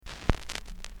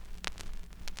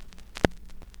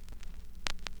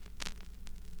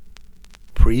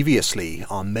Previously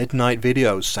on Midnight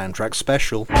Video's soundtrack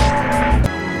special.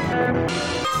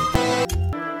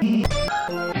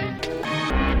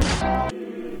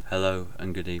 Hello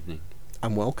and good evening.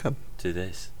 And welcome to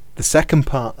this. The second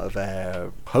part of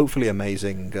our hopefully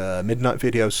amazing Midnight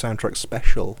Video's soundtrack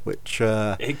special, which...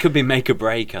 it could be make or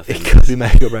break, I think. It could be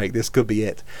make or break, this could be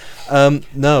it. I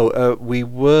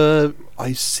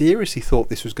seriously thought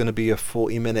this was going to be a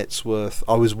 40 minutes worth.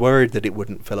 I was worried that it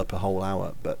wouldn't fill up a whole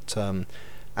hour, but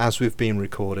as we've been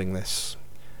recording this,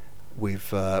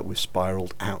 we've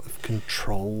spiraled out of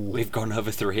control. We've gone over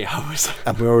 3 hours.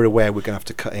 And we're aware we're going to have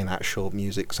to cut in actual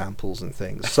music samples and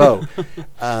things. So,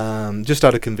 just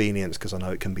out of convenience, because I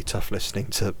know it can be tough listening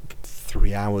to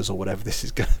 3 hours or whatever this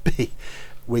is going to be,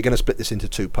 we're going to split this into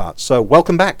two parts. So,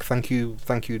 welcome back. Thank you,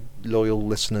 loyal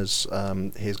listeners.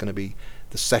 Here's going to be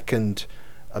the second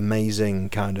amazing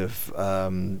kind of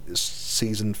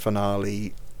season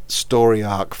finale, story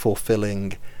arc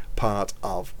fulfilling part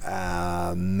of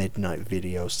Midnight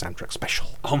Video soundtrack special.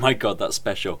 Oh my god, that's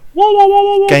special.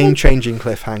 Game-changing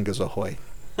cliffhangers ahoy.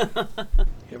 You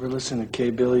ever listen to K.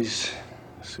 Billy's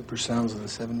Super Sounds of the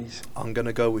 70s? I'm going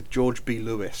to go with George B.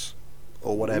 Lewis,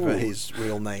 or whatever his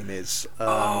real name is.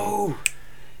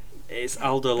 It's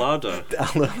Aldo Lado.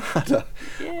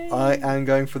 I am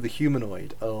going for the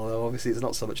humanoid, although obviously it's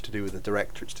not so much to do with the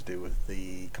director, it's to do with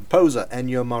the composer,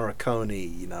 Ennio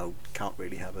Morricone. You know, can't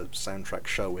really have a soundtrack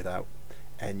show without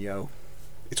Ennio.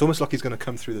 It's almost like he's going to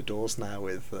come through the doors now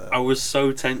with... I was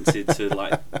so tempted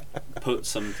to put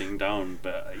something down,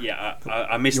 but yeah,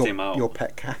 I missed him out. Your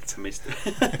pet cat. I missed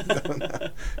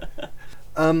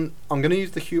I'm going to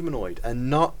use the humanoid, and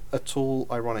not at all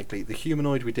ironically. The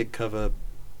humanoid we did cover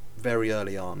very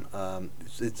early on.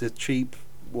 It's a cheap,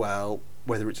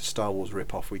 whether it's a Star Wars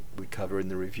rip-off we cover in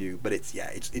the review, but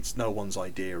it's no one's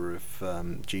idea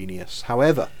of genius.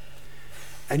 However,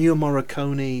 Ennio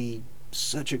Morricone,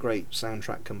 such a great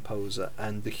soundtrack composer,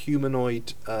 and the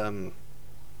humanoid,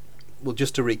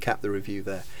 just to recap the review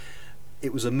there,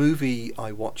 it was a movie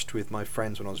I watched with my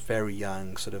friends when I was very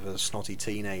young, sort of a snotty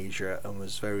teenager, and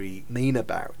was very mean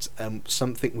about.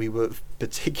 Something we were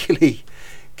particularly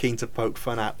keen to poke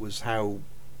fun at was how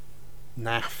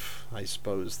naff, I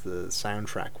suppose, the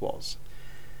soundtrack was.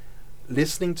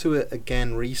 Listening to it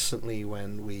again recently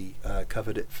when we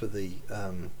covered it for the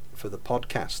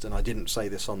podcast, and I didn't say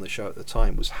this on the show at the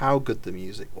time, was how good the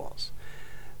music was.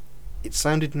 It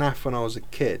sounded naff when I was a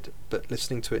kid, but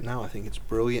listening to it now I think it's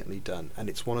brilliantly done, and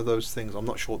it's one of those things, I'm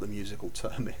not sure what the musical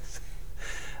term is.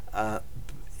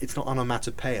 It's not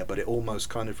onomatopoeia, but it almost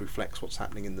kind of reflects what's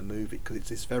happening in the movie, because it's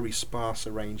this very sparse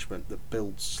arrangement that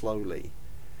builds slowly,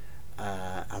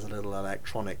 has a little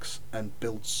electronics, and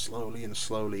builds slowly and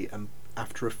slowly, and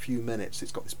after a few minutes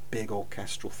it's got this big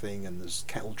orchestral thing, and there's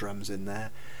kettle drums in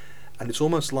there, and it's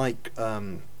almost like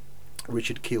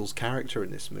Richard Keel's character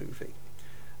in this movie.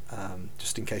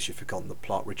 Just in case you've forgotten the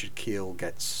plot, Richard Keel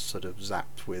gets sort of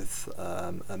zapped with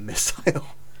a missile,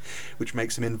 which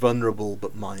makes him invulnerable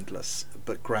but mindless.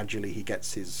 But gradually he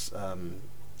gets his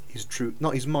true,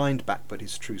 not his mind back, but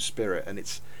his true spirit. And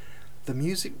it's the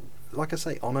music, like I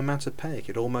say, onomatopoeic.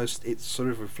 It sort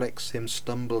of reflects him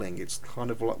stumbling. It's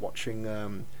kind of like watching.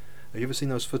 Have you ever seen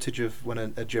those footage of when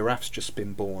a giraffe's just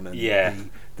been born and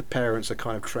the parents are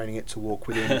kind of training it to walk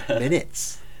within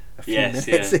minutes? Yes,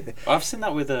 yeah. I've seen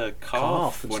that with a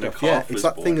calf when stuff. A calf it's was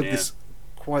that born, thing of this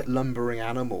quite lumbering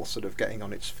animal sort of getting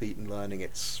on its feet and learning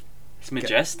it's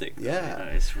majestic.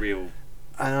 It's real.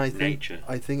 And I think nature.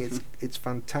 I think it's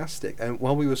fantastic. And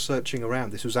while we were searching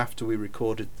around, this was after we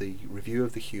recorded the review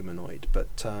of the humanoid,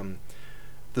 but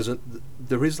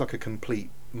there is like a complete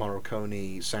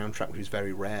Morricone soundtrack, which is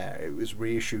very rare. It was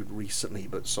reissued recently,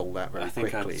 but sold out very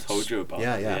quickly. I think I told you about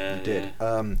that. Yeah, you did.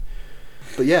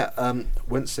 But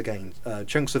once again,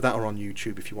 chunks of that are on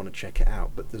YouTube if you want to check it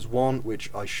out. But there's one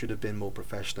which I should have been more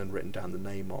professional and written down the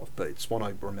name of, but it's one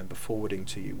I remember forwarding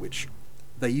to you, which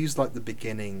they use like the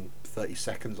beginning 30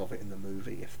 seconds of it in the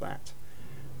movie, if that.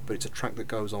 But it's a track that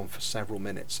goes on for several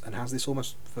minutes and has this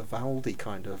almost Vivaldi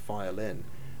kind of violin,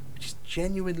 which is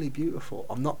genuinely beautiful.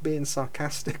 I'm not being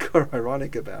sarcastic or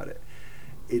ironic about it.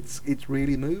 It's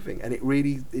really moving, and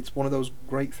it's one of those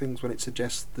great things when it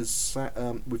suggests there's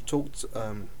we've talked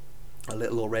a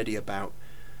little already about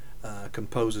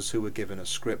composers who were given a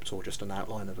script or just an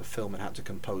outline of a film and had to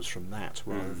compose from that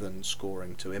rather than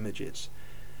scoring to images,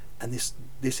 and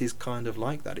this is kind of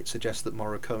like that. It suggests that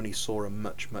Morricone saw a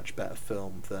much better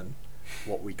film than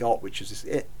what we got, which is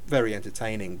very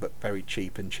entertaining but very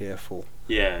cheap and cheerful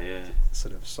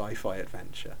sort of sci-fi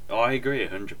adventure. I agree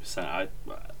 100%.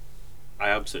 I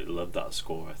absolutely love that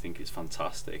score. I think it's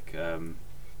fantastic.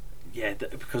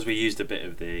 Because we used a bit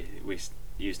of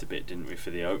used a bit, didn't we, for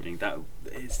the opening? That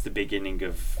it's the beginning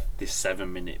of this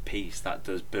 7-minute piece that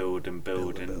does build and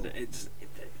build, and it's.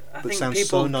 I think sounds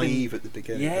people so naive at the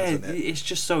beginning. Yeah, doesn't it? It's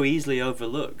just so easily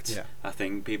overlooked. Yeah. I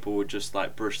think people would just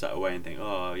like brush that away and think,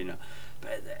 oh,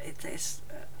 but it's.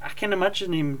 I can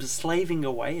imagine him slaving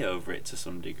away over it to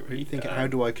some degree. Really thinking, how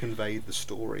do I convey the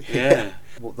story? Yeah.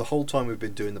 Well, the whole time we've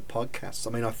been doing the podcast, I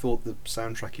mean, I thought the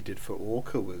soundtrack he did for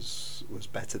Orca was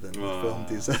better than the film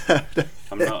deserved.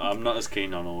 I'm not as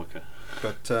keen on Orca.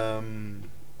 But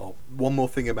one more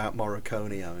thing about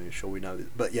Morricone. I'm sure we know this,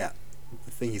 but yeah,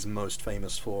 the thing he's most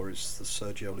famous for is the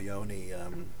Sergio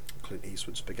Leone, Clint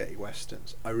Eastwood spaghetti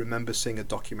westerns. I remember seeing a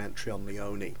documentary on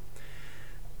Leone.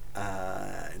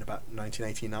 In about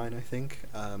 1989, I think,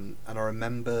 and I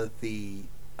remember the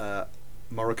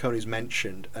Morricone's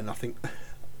mentioned, and I think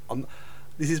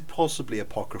this is possibly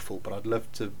apocryphal, but I'd love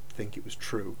to think it was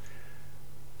true.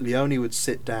 Leone would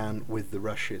sit down with the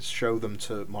rushes, show them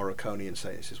to Morricone, and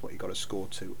say, "This is what you got to score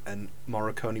to," and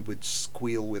Morricone would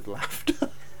squeal with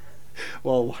laughter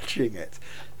while watching it.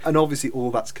 And obviously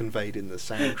all that's conveyed in the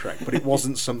soundtrack, but it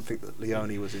wasn't something that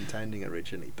Leone was intending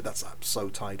originally. But that's so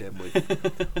tied in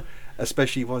with,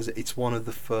 especially it's one of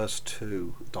the first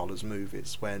 $2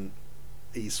 movies when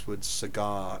Eastwood's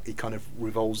cigar, he kind of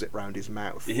revolves it round his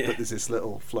mouth, but there's this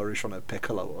little flourish on a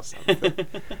piccolo or something.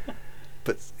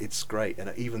 But it's great,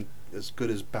 and even as good,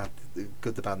 the bad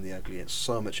and the ugly, it's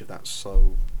so much of that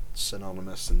so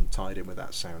synonymous and tied in with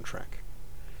that soundtrack.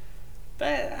 But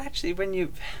actually,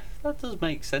 that does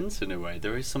make sense in a way.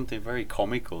 There is something very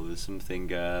comical. There's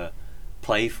something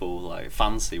playful, like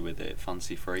fancy with it,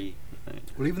 fancy free.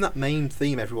 Well, even that main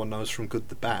theme everyone knows from Good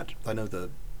the Bad. They know the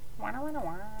dun,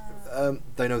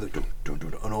 dun,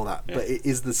 dun, and all that, but it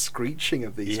is the screeching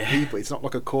of these people. It's not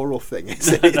like a choral thing, is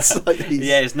it? It's like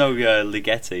it's no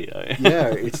Ligeti. Yeah,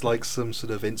 it's like some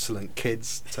sort of insolent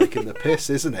kids taking the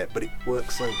piss, isn't it? But it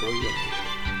works so brilliantly.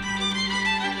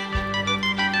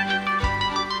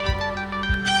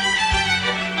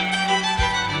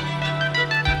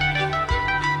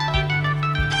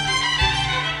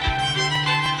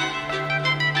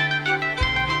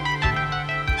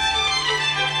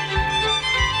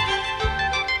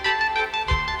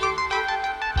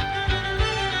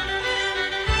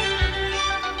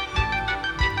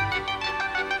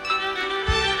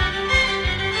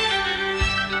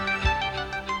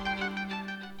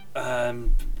 I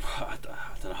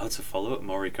don't know how to follow up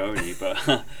Morricone,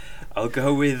 but I'll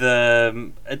go with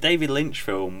a David Lynch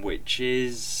film, which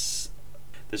is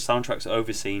the soundtrack's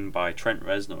overseen by Trent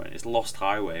Reznor, and it's Lost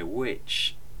Highway,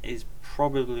 which is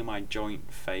probably my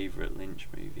joint favourite Lynch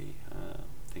movie.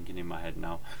 Thinking in my head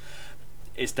now,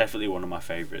 it's definitely one of my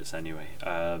favourites anyway.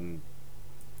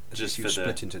 Just you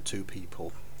split into two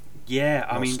people. Yeah,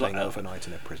 I mean, staying overnight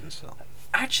in a prison cell.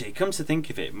 Actually, come to think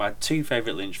of it, my two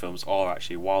favourite Lynch films are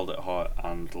actually Wild at Heart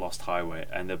and Lost Highway,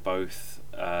 and they're both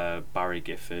Barry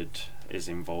Gifford is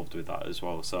involved with that as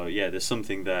well. So yeah, there's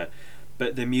something there.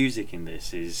 But the music in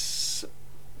this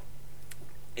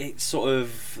it's sort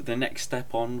of the next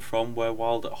step on from where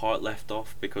Wild at Heart left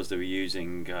off, because they were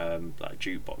using that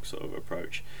jukebox sort of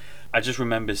approach. I just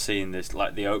remember seeing this,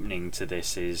 like the opening to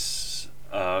this is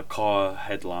car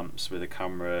headlamps with a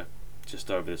camera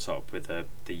just over the top with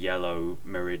the yellow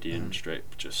meridian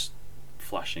strip just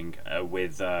flashing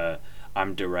with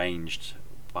I'm Deranged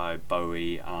by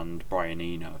Bowie and Brian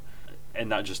Eno, and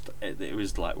that just it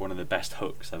was like one of the best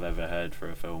hooks I've ever heard for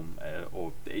a film,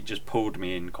 or it just pulled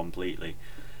me in completely.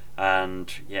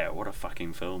 And yeah, what a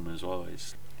fucking film as well.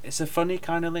 It's a funny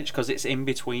kind of Lynch because it's in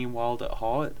between Wild at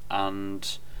Heart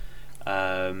and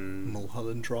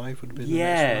Mulholland Drive would be the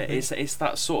next one, it's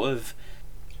that sort of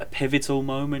a pivotal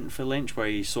moment for Lynch where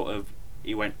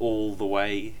he went all the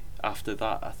way after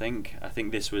that. I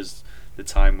think this was the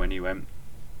time when he went,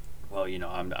 well,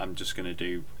 I'm just going to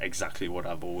do exactly what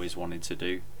I've always wanted to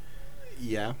do.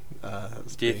 Yeah.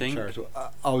 Do you think?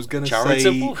 I was going to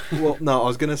charitable? say. Well, no, I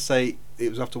was going to say it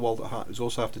was after Wild at Heart. It was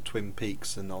also after Twin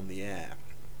Peaks and On the Air.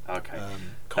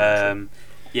 Okay.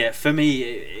 Yeah, for me,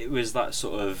 it was that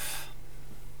sort of.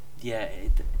 Yeah,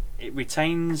 it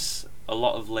retains a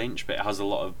lot of Lynch, but it has a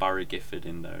lot of Barry Gifford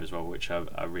in there as well, which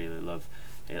I really love.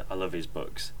 I love his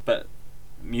books, but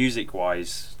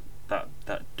music-wise, that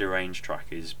Deranged track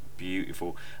is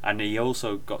beautiful, and he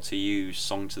also got to use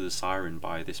Song to the Siren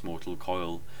by This Mortal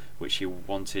Coil, which he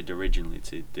wanted originally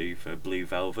to do for Blue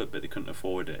Velvet, but they couldn't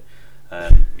afford it.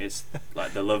 It's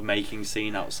like the love-making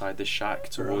scene outside the shack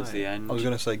towards the end. I was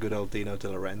going to say good old Dino De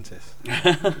Laurentiis.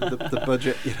 the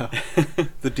budget,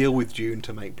 the deal with Dune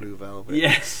to make Blue Velvet.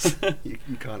 Yes. you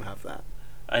can't have that.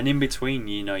 And in between,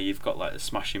 you've got like the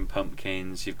Smashing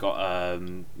Pumpkins, you've got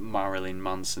Marilyn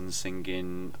Manson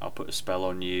singing "I'll Put a Spell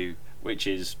on You," which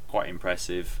is quite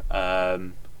impressive.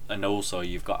 And also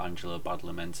you've got Angelo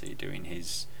Badalamenti doing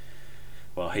his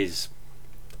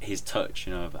touch,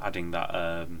 of adding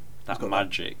that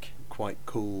magic. Quite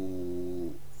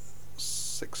cool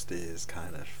 60s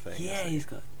kind of thing. Yeah, he's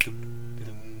got.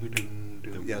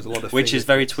 There's a lot of which is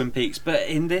very Twin Peaks, but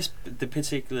in the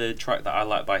particular track that I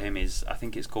like by him is, I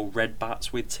think it's called Red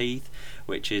Bats with Teeth,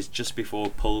 which is just before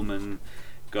Pullman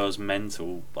goes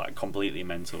mental, like completely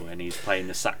mental, and he's playing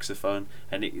the saxophone,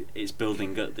 and it's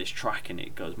building up this track, and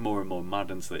it goes more and more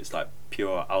mad until it's like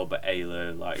pure Albert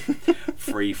Ayler, like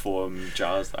freeform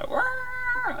jazz, like.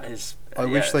 I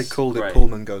wish they called great. it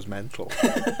Pullman Goes Mental.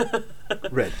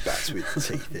 Red Bats with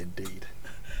Teeth, indeed.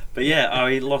 But yeah,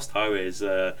 Lost Highways.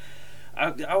 I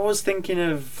was thinking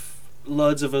of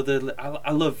loads of other.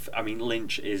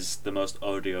 Lynch is the most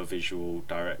audiovisual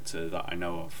director that I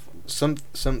know of.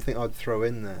 Something I'd throw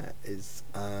in there is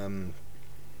I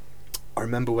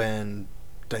remember when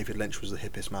David Lynch was the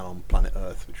hippest man on planet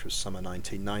Earth, which was summer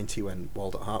 1990 when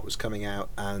Wild at Heart was coming out,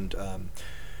 and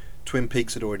Twin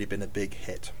Peaks had already been a big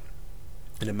hit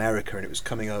in America, and it was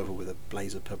coming over with a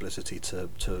blaze of publicity to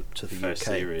the First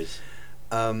UK. series.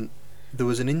 There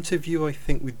was an interview, I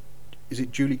think, with, is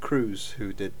it Julie Cruz,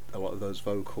 who did a lot of those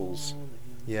vocals?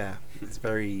 Yeah, it's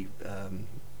very kind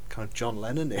of John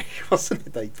Lennon-y, wasn't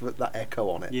it? They put that echo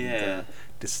on it. Yeah. And,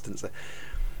 distance.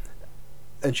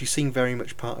 And she seemed very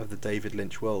much part of the David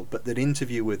Lynch world. But that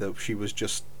interview with her, she was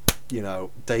just,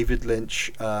 David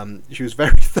Lynch. She was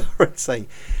very thorough in saying,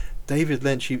 David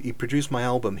Lynch, he produced my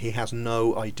album. He has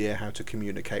no idea how to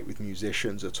communicate with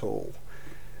musicians at all.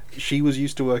 She was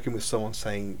used to working with someone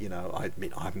saying, I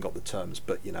haven't got the terms,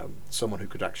 but, someone who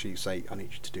could actually say, I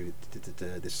need you to do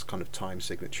this kind of time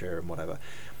signature and whatever.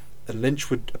 And Lynch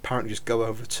would apparently just go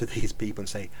over to these people and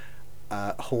say,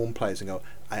 horn players, and go,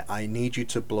 I need you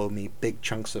to blow me big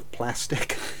chunks of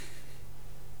plastic.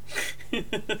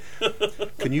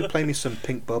 Can you play me some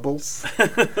Pink Bubbles?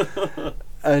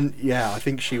 And yeah, I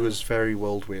think she was very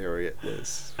world weary at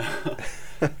this.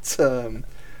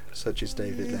 Such as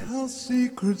David Lynch. How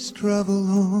secrets travel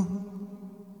on,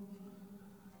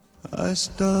 I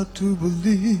start to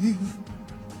believe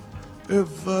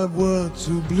if I were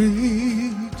to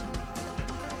bleed.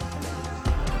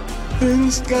 In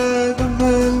sky the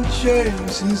man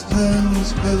shaves his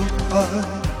hands held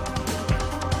high.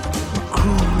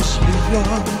 Cruise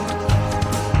beyond,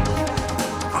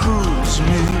 cruise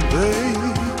me, babe.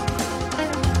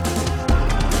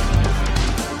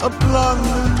 A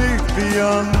blonde leaf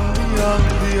beyond,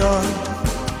 beyond.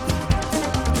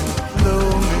 Blow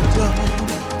me down,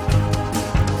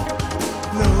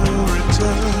 no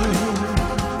return.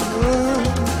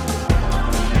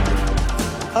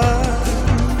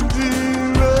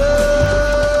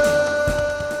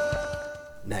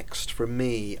 Next from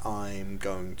me, I'm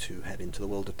going to head into the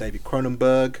world of David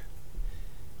Cronenberg,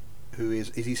 who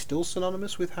is he still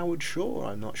synonymous with Howard Shore?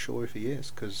 I'm not sure if he is,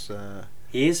 because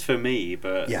he is for me,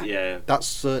 but yeah, that's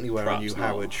certainly where I knew not.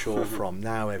 Howard Shore from.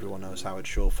 Now everyone knows Howard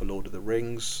Shore for Lord of the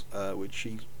Rings, which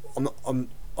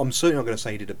I'm certainly not going to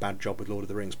say he did a bad job with Lord of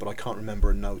the Rings, but I can't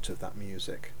remember a note of that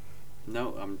music.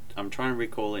 No, I'm trying to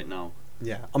recall it now.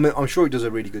 Yeah, I mean, I'm sure he does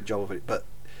a really good job of it, but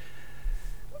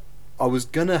I was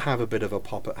gonna have a bit of a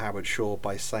pop at Howard Shore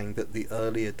by saying that the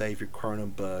earlier David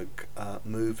Cronenberg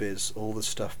movies, all the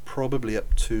stuff probably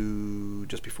up to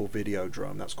just before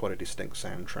Videodrome, that's quite a distinct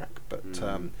soundtrack, but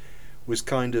was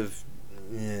kind of,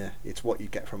 it's what you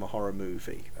get from a horror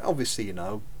movie. Obviously,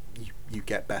 you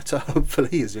get better,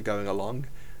 hopefully, as you're going along,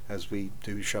 as we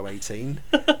do show 18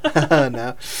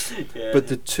 now. Yeah. But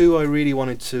the two I really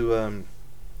wanted to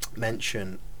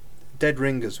mention, Dead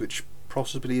Ringers, which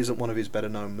possibly isn't one of his better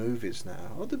known movies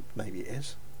now, or maybe it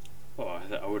is. Well,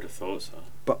 I would have thought so.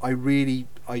 But I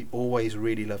always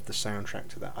really loved the soundtrack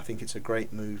to that. I think it's a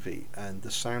great movie, and the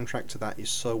soundtrack to that is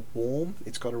so warm.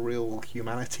 It's got a real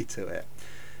humanity to it.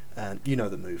 And you know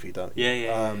the movie, don't you?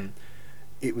 Yeah.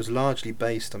 It was largely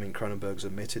based, Cronenberg's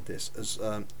admitted this, as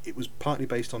it was partly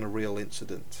based on a real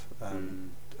incident.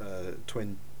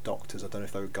 Twin doctors, I don't know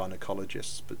if they were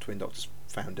gynecologists, but twin doctors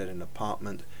found dead in an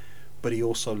apartment. But he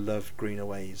also loved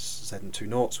Greenaway's Z&2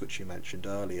 Noughts, which you mentioned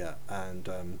earlier, and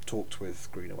talked with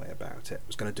Greenaway about it.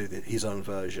 Was going to do his own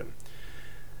version.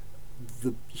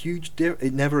 The huge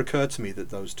it never occurred to me that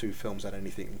those two films had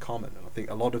anything in common, and I think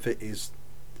a lot of it is,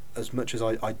 as much as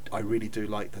I really do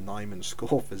like the Nyman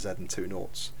score for Z&2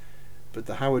 Noughts, but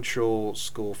the Howard Shore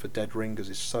score for Dead Ringers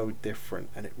is so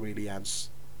different, and it really adds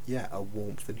a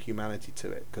warmth and humanity to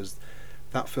it, because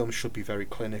that film should be very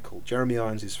clinical. Jeremy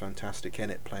Irons is fantastic in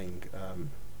it, playing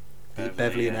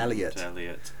Beverly and Elliot.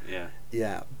 Yeah.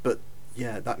 Yeah, but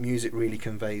that music really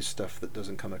conveys stuff that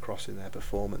doesn't come across in their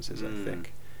performances. I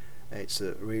think it's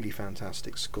a really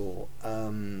fantastic score.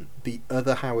 The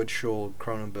other Howard Shore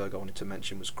Cronenberg I wanted to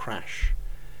mention was Crash.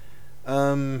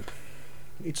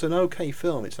 It's an okay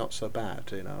film. It's not so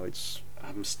bad, It's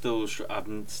I've still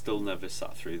never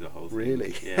sat through the whole thing.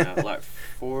 Really? Yeah, like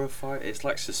 4 or 5. It's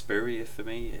like Suspiria for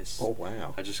me. It's. Oh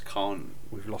wow! I just can't.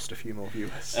 We've lost a few more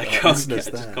viewers. I just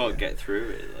can't get through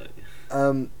it. Like.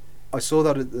 I saw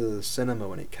that at the cinema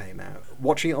when it came out.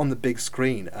 Watching it on the big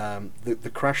screen,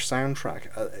 the Crash soundtrack,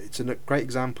 it's a great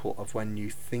example of when you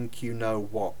think you know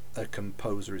what a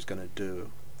composer is going to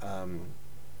do, and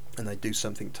they do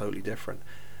something totally different.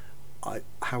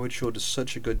 Howard Shore does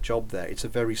such a good job there. It's a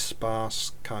very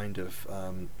sparse kind of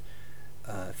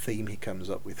theme he comes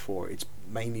up with for it. It's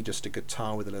mainly just a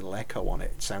guitar with a little echo on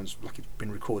it. It sounds like it's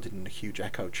been recorded in a huge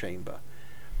echo chamber.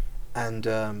 And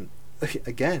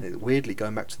again, weirdly,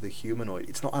 going back to the humanoid,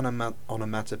 it's not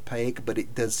onomatopoeic, but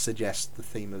it does suggest the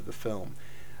theme of the film.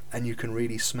 And you can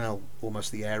really smell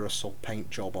almost the aerosol paint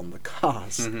job on the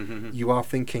cars. You are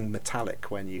thinking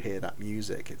metallic when you hear that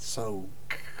music. It's so...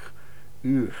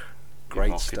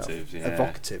 great stuff.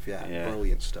 Evocative, yeah.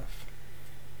 Brilliant stuff.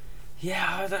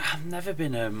 Yeah, I've never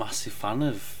been a massive fan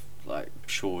of like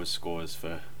Shore's scores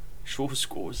for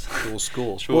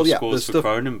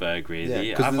Cronenberg,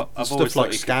 really. Yeah, because the stuff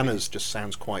like Scanners just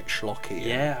sounds quite schlocky.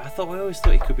 Yeah, I always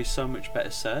thought it could be so much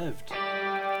better served.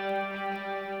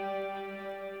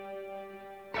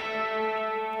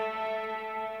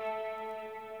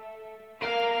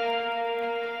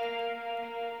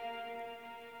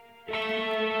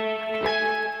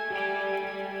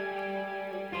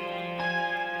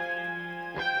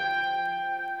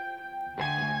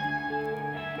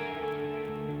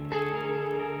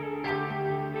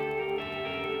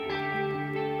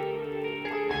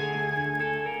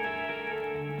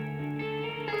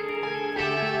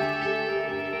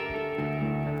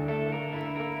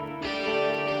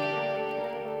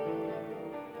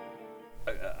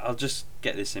 I'll just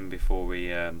get this in before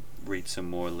we read some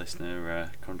more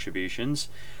listener contributions.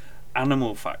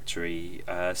 Animal Factory,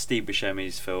 Steve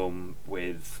Buscemi's film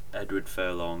with Edward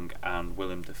Furlong and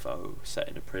Willem Dafoe set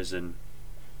in a prison.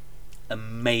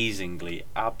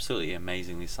 Absolutely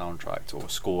amazingly soundtracked or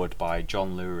scored by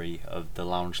John Lurie of the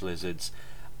Lounge Lizards,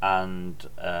 and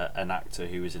an actor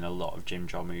who was in a lot of Jim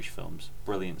Jarmusch films.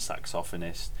 Brilliant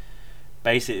saxophonist.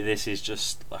 Basically, this is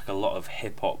just like a lot of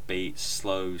hip hop beats,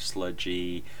 slow,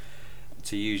 sludgy,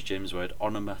 to use Jim's word,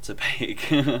 onomatopoeic.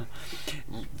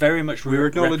 Very much. We're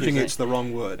acknowledging it's the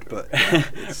wrong word, but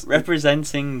it's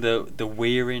representing the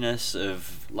weariness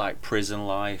of like prison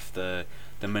life, the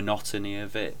monotony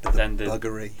of it. But then the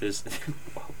buggery. There's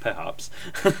well, perhaps,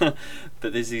 but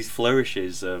there's these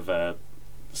flourishes of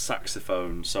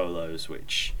saxophone solos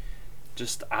which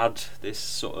just add this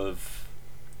sort of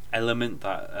element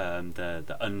that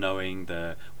the unknowing,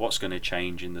 the what's going to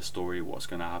change in the story, what's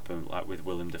going to happen, like with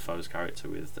Willem Dafoe's character,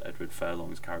 with Edward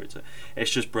Furlong's character.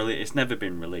 It's just brilliant. It's never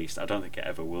been released. I don't think it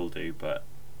ever will do, but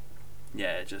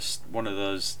yeah, just one of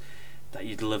those that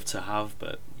you'd love to have,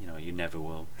 but you never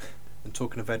will. And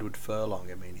talking of Edward Furlong,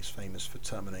 I mean, he's famous for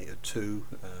Terminator 2,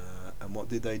 and what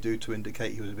did they do to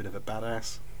indicate he was a bit of a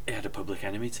badass? He had a Public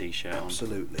Enemy t-shirt on.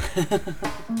 Absolutely.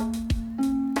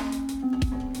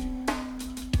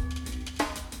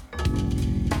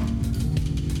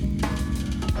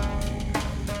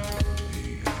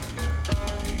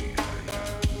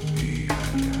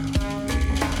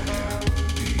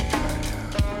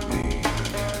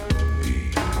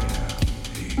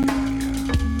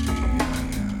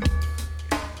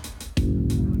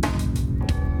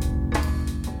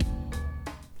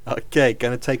 Okay,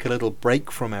 going to take a little break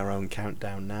from our own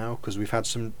countdown now, because we've had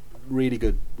some really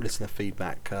good listener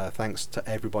feedback. Thanks to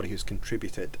everybody who's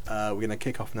contributed. We're going to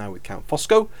kick off now with Count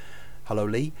Fosco. Hello,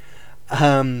 Lee.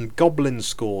 Goblin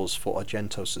scores for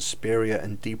Argento, Suspiria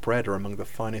and Deep Red are among the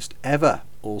finest ever.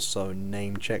 Also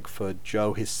name check for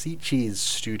Joe Hisaichi's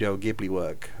Studio Ghibli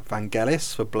work.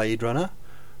 Vangelis for Blade Runner.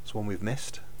 It's one we've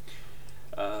missed.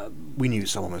 We knew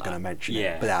someone was going to mention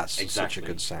it, but that's exactly. Such a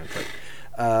good soundtrack.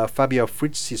 Fabio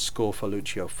Frizzi's score for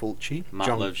Lucio Fulci.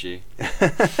 Matt loves you.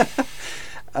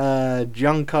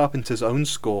 John Carpenter's own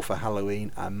score for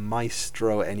Halloween, and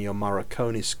Maestro Ennio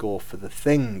Morricone's score for The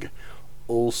Thing.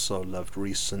 Also loved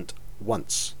recent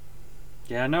Once.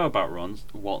 Yeah, I know about Ronce.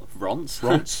 Mark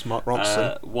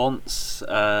Ronson. Once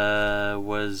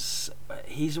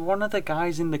he's one of the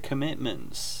guys in The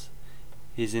Commitments.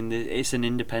 He's in the. It's an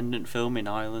independent film in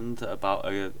Ireland about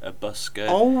a busker.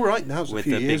 Oh right, that was a with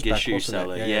few the years big back, issue wasn't it?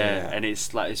 seller, yeah, and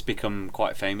it's become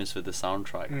quite famous for the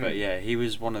soundtrack. But yeah, he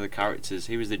was one of the characters.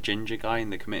 He was the ginger guy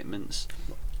in The Commitments.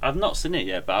 I've not seen it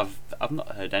yet, but I've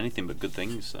not heard anything but good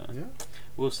things. So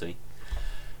we'll see.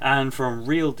 And from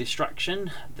Real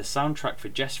Distraction, the soundtrack for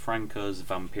Jess Franco's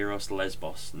Vampiros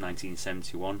Lesbos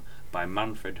 1971 by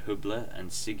Manfred Hubler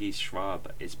and Siggy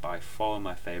Schwab is by far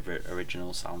my favourite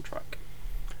original soundtrack.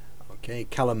 Okay,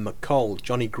 Callum McCall,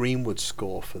 Johnny Greenwood's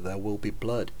score for There Will Be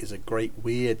Blood is a great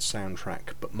weird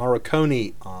soundtrack, but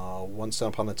Morricone, Once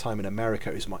Upon a Time in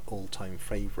America, is my all-time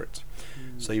favourite.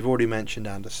 So you've already mentioned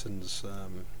Anderson's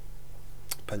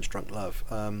Punch Drunk Love.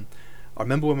 I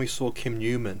remember when we saw Kim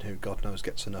Newman, who God knows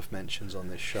gets enough mentions on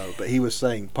this show, but he was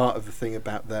saying part of the thing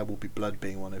about There Will Be Blood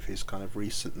being one of his kind of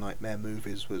recent nightmare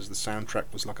movies was the soundtrack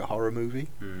was like a horror movie.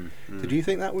 Did you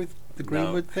think that with the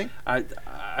Greenwood thing?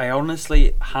 I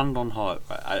honestly, hand on heart,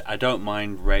 I don't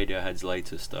mind Radiohead's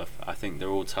later stuff. I think they're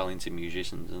all talented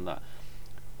musicians and that.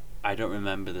 I don't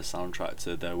remember the soundtrack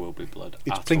to There Will Be Blood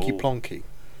It's at Plinky all. Plonky.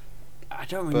 I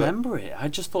don't remember it. I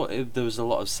just thought there was a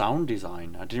lot of sound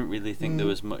design. I didn't really think there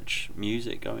was much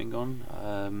music going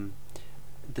on.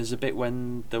 There's a bit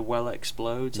when the well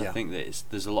explodes. I think that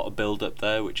there's a lot of build up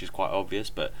there, which is quite obvious.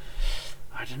 But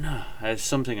I don't know. It's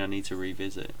something I need to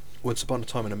revisit. Once Upon a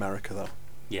Time in America, though.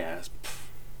 Yeah, it's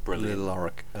brilliant.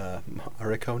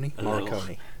 Morricone.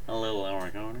 A little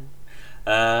Morricone.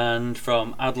 And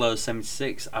from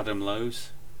Adlo76, Adam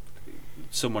Lowe's.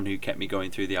 Someone who kept me going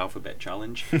through the alphabet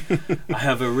challenge. I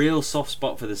have a real soft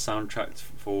spot for the soundtrack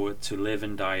for To Live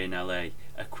and Die in LA,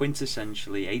 a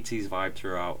quintessentially 80s vibe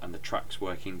throughout, and the tracks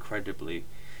work incredibly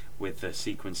with the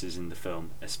sequences in the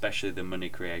film, especially the money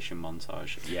creation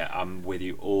montage. Yeah, I'm with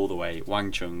you all the way.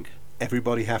 Wang Chung.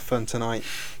 Everybody have fun tonight.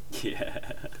 Yeah.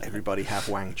 Everybody have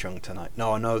Wang Chung tonight.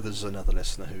 No, I know there's another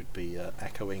listener who'd be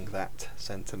echoing that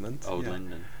sentiment. Old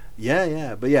Linden.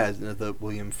 Yeah, but yeah, the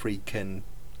William Friedkin.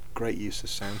 Great use of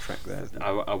soundtrack there.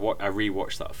 I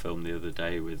rewatched that film the other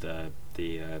day with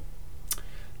the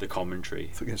commentary.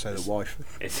 I thought you were going to say the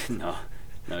wife.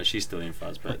 No, she's still in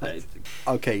Faz, but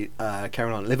okay,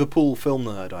 carrying on. Liverpool film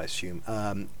nerd, I assume.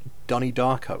 Donnie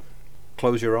Darko.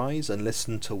 Close your eyes and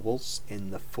listen to Waltz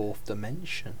in the Fourth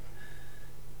Dimension.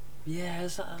 Yeah,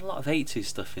 there's a lot of 80s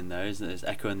stuff in there, isn't there? There's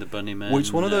Echo and the Bunnymen. Well,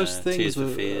 it's one of those things. Tears for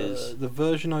Fears. The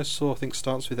version I saw, I think,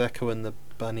 starts with Echo and the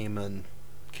Bunnymen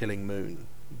killing Moon.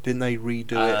 Didn't they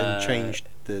redo it and change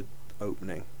the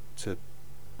opening to...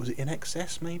 Was it In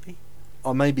Excess, maybe?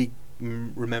 Or maybe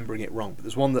remembering it wrong, but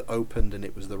there's one that opened and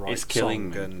it was the right it's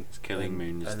Killing song. Moon. It's Killing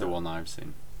Moon is the one I've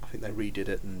seen. I think they redid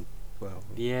it and, well...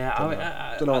 Yeah,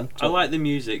 I like the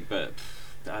music, but...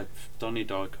 Donnie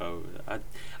Darko.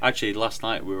 Actually, last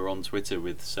night we were on Twitter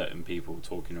with certain people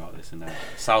talking about this, and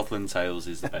Southland Tales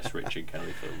is the best Richard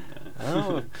Kelly film.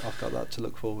 Oh, I've got that to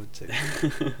look forward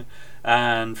to.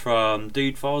 And from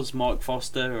Dude Foz, Mark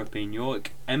Foster up in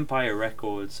York, Empire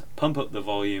Records, Pump Up the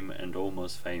Volume, and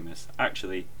Almost Famous.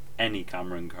 Actually, any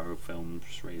Cameron Crowe films,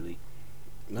 really.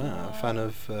 No, a fan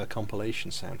of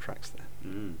compilation soundtracks there.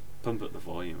 Pump Up the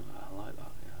Volume, I like that.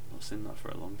 I've seen that for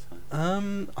a long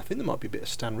time. I think there might be a bit of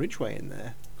Stan Ridgway in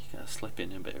there. You gotta slip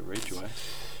in a bit of Ridgway.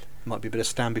 Might be a bit of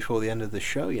Stan before the end of the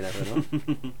show, you never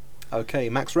know. Okay,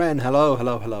 Max Wren, hello.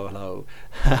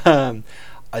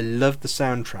 I loved the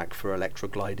soundtrack for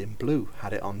Electroglide in Blue.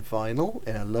 Had it on vinyl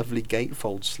in a lovely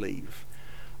gatefold sleeve.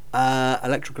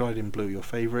 Electroglide in Blue, your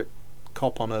favourite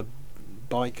cop on a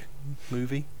bike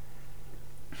movie?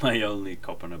 My only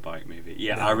cop on a bike movie.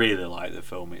 Yeah, I really like the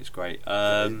film. It's great.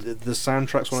 The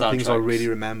soundtrack's one of the things I really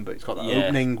remember. It's got that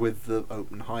opening with the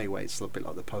open highway. It's a bit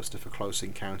like the poster for Close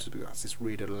Encounters, but that's this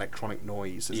weird electronic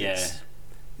noise. Is it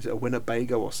a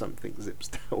Winnebago or something?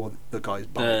 Or the guy's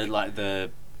bike?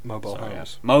 The Mobile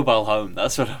homes. Mobile home.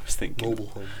 That's what I was thinking. Mobile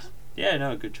homes. Yeah,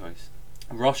 no, good choice.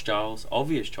 Ross Giles,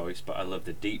 obvious choice, but I love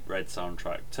the Deep Red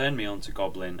soundtrack. Turned me on to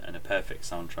Goblin, and a perfect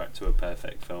soundtrack to a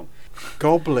perfect film.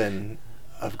 Goblin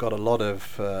have got a lot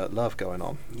of love going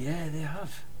on. Yeah, they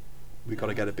have. We've got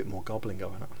to get a bit more Goblin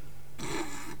going on.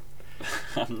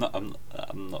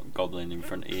 I'm not Goblin in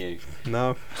front of you.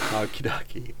 No, okie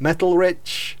dokie. Metal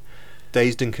Rich,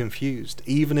 Dazed and Confused,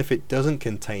 even if it doesn't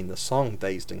contain the song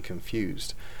Dazed and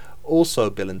Confused.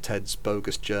 Also Bill and Ted's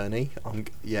Bogus Journey.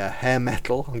 Hair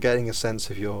Metal. I'm getting a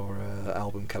sense of your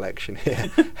album collection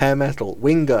here. Hair Metal,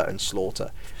 Winger and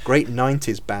Slaughter. Great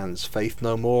 90s bands, Faith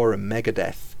No More and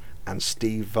Megadeth and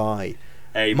Steve Vai.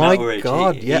 Hey, my Rich,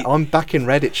 God, I'm back in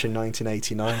Redditch in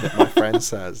 1989 that my friend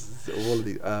says. All of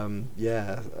the,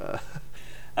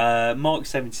 Mark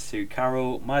 72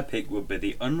 Carol, my pick would be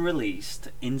the unreleased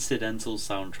incidental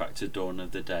soundtrack to Dawn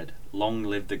of the Dead. Long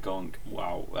live the gong.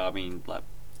 Wow, I mean, like,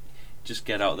 just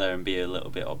get out there and be a little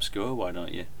bit obscure, why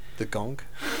don't you? The gong.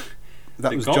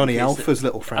 That The was gong Johnny is Alpha's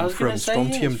little I friend was from gonna say,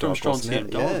 Strontium from Dogs, wasn't Strontium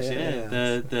it? Dogs, yeah.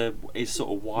 The it's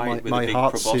sort of wide with my a big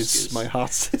heart's proboscis. my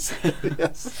heart's is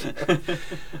yes.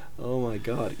 Oh my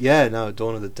god. Yeah, no,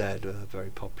 Dawn of the Dead, a very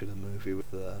popular movie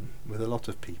with a lot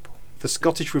of people. The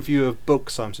Scottish Review of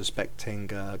Books, I'm suspecting,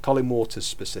 Colin Waters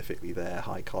specifically there.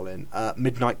 Hi, Colin.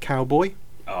 Midnight Cowboy.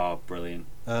 Oh, brilliant.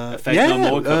 Effect No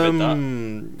More covered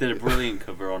that. Did a brilliant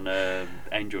cover on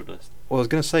Angel Dust. Well, I was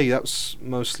going to say, that's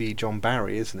mostly John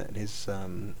Barry, isn't it?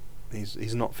 And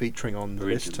he's not featuring on the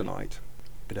list Originally. tonight.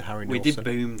 Bit of Harry We Nilsson.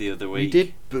 did Boom the other We week.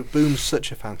 did. Boom's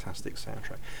such a fantastic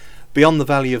soundtrack. Beyond the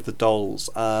Valley of the Dolls.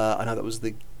 I know that was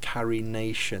the Carrie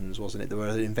Nations, wasn't it? They were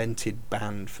an invented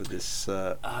band for this.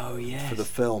 Oh, yes. For the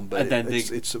film, but And then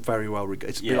it's very well regarded.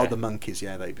 It's a bit Yeah. like the Monkees,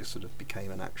 yeah. They just sort of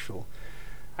became an actual.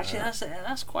 Actually,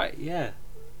 that's quite, yeah.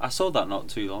 I saw that not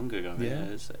too long ago. Yeah.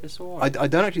 Yeah, it's alright. I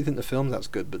don't actually think the film's that's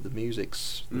good, but the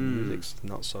music's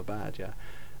not so bad, yeah.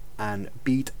 And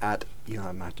Beat at,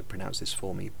 I might have to pronounce this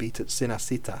for me. Beat at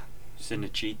Cinecittà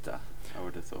Cinecittà, I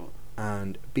would have thought.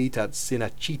 and Beat at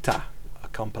Cinecittà, a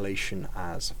compilation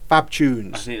as Fab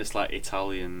Tunes. I think it's like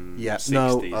Italian Yeah,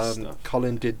 60s stuff.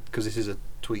 Colin did, because this is a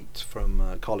tweet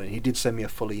from Colin. He did send me a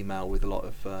full email with a lot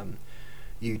of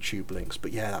YouTube links,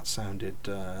 but yeah, that sounded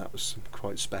that was some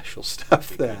quite special stuff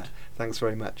Pretty there. good. Thanks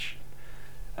very much.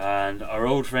 And our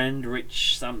old friend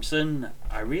Rich Sampson,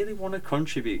 I really want to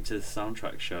contribute to the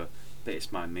soundtrack show, but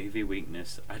it's my movie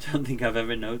weakness. I don't think I've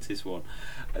ever noticed one.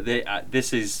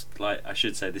 This is, like, I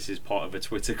should say, this is part of a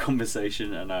Twitter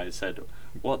conversation, and I said,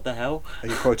 what the hell? Are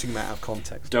you quoting him out of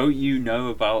context? Don't you know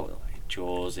about like,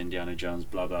 Jaws, Indiana Jones,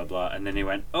 blah blah blah? And then he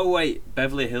went, oh wait,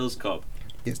 Beverly Hills Cop.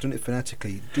 He's done it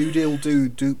phonetically. Do-dill do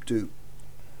doop doop.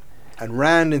 And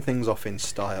rounding things off in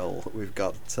style, we've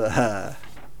got the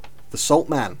Salt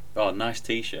Man. Oh, nice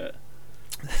T-shirt.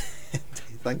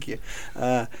 Thank you.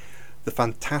 The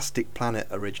Fantastic Planet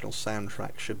original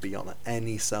soundtrack should be on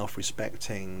any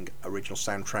self-respecting original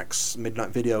soundtracks midnight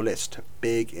video list.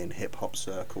 Big in hip-hop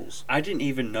circles. I didn't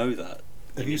even know that.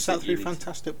 Have you sat through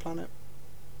Fantastic Planet?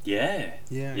 Yeah.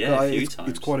 Yeah, Yeah, a few it's, times.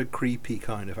 it's quite a creepy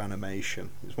kind of animation.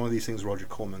 It's one of these things Roger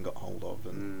Corman got hold of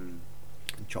and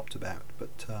chopped about.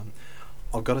 But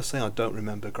I've got to say, I don't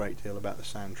remember a great deal about the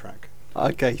soundtrack.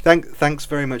 Okay, thanks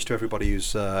very much to everybody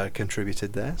who's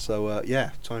contributed there. So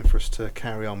yeah, time for us to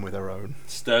carry on with our own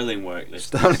Sterling work list.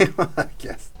 Sterling.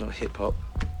 Yes. Not hip hop.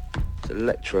 It's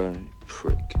electro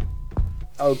trick.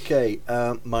 Okay,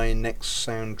 my next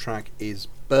soundtrack is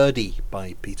Birdie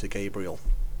by Peter Gabriel.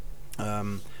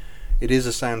 It is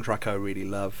a soundtrack I really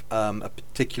love. A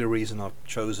particular reason I've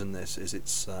chosen this is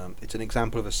it's an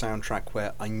example of a soundtrack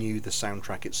where I knew the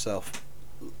soundtrack itself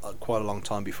quite a long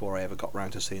time before I ever got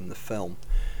round to seeing the film.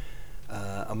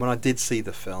 And when I did see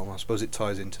the film, I suppose it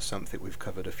ties into something we've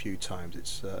covered a few times.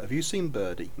 It's have you seen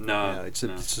Birdie? No, Yeah, it's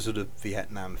no. a sort of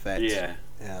Vietnam vet. Yeah.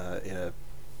 In a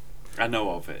I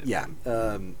know of it. yeah,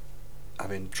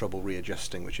 having trouble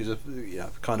readjusting, which is a kind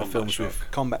of Combat films Shock.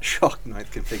 with combat shock ninth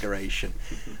configuration.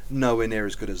 Nowhere near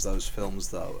as good as those films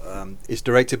though. It's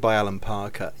directed by Alan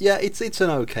Parker. Yeah, it's an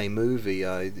okay movie.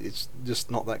 It's just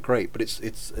not that great, but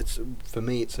it's for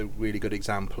me it's a really good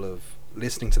example of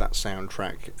listening to that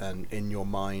soundtrack and in your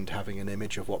mind having an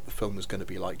image of what the film was going to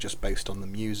be like just based on the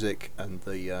music and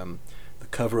the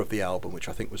cover of the album, which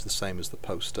I think was the same as the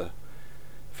poster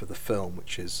for the film,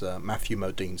 which is Matthew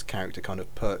Modine's character kind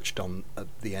of perched on at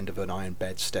the end of an iron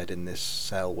bedstead in this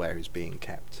cell where he's being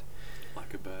kept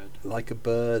Like a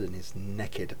bird. and he's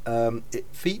naked. It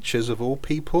features, of all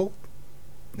people,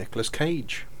 Nicolas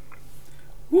Cage.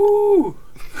 Woo!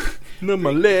 No,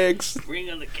 my legs. Bring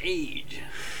on the cage.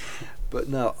 But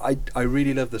no, I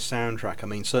really love the soundtrack. I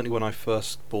mean, certainly when I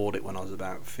first bought it when I was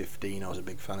about 15, I was a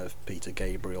big fan of Peter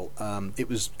Gabriel. It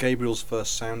was Gabriel's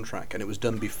first soundtrack, and it was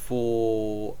done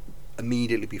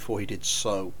immediately before he did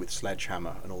So with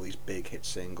Sledgehammer and all these big hit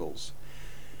singles.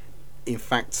 In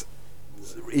fact,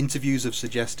 interviews have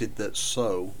suggested that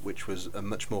So, which was a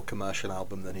much more commercial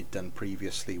album than he'd done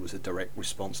previously, was a direct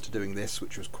response to doing this,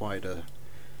 which was quite a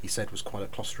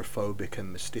claustrophobic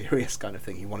and mysterious kind of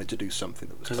thing. He wanted to do something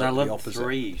that was Because totally I love opposite.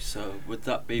 3, so would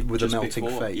that be With just a melting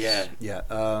before? face. Yeah. Yeah.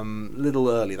 Little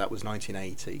early, that was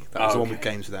 1980. That was the one with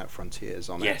Okay. Games Without Frontiers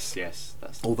on it. Yes,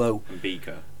 that's Although, and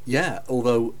Beaker.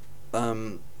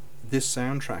 this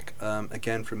soundtrack,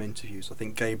 again from interviews, I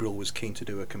think Gabriel was keen to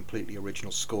do a completely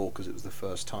original score because it was the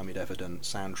first time he'd ever done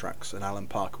soundtracks, and Alan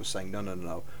Parker was saying, no,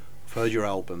 I've heard your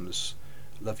albums,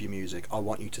 love your music. I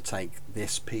want you to take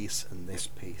this piece and this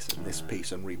piece and this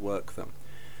piece and rework them.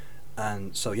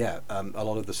 And so a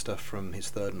lot of the stuff from his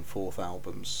third and fourth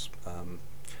albums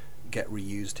get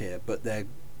reused here, but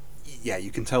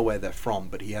you can tell where they're from,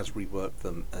 but he has reworked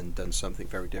them and done something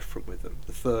very different with them.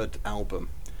 The third album,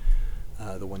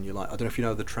 the one you like, I don't know if you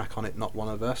know the track on it, Not One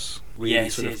of Us, really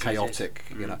chaotic,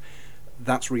 you know.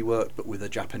 That's reworked, but with a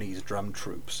Japanese drum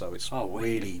troupe, so it's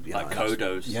really like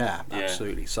Kodos. Yeah,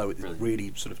 absolutely. So it's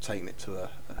really sort of taking it to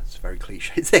it's a very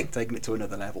cliche thing, taking it to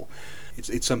another level.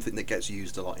 It's something that gets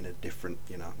used a lot in a different,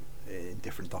 in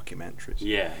different documentaries.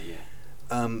 Yeah.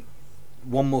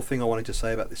 One more thing I wanted to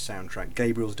say about this soundtrack.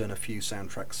 Gabriel's done a few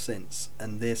soundtracks since,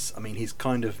 and this, I mean, he's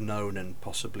kind of known and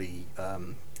possibly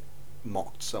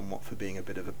mocked somewhat for being a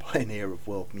bit of a pioneer of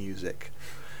world music.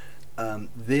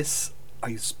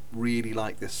 I really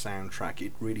like this soundtrack.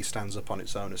 It really stands up on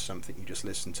its own as something you just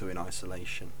listen to in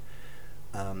isolation.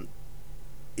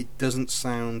 It doesn't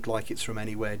sound like it's from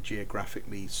anywhere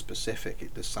geographically specific.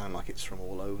 It does sound like it's from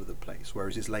all over the place.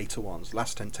 Whereas his later ones,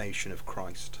 Last Temptation of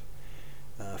Christ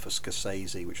for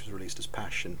Scorsese, which was released as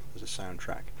Passion as a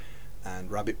soundtrack, and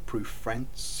Rabbit Proof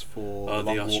Fence for the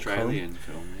Long Walk Australian Home.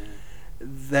 film, yeah.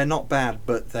 They're not bad,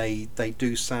 but they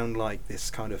do sound like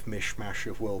this kind of mishmash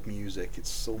of world music.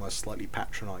 It's almost slightly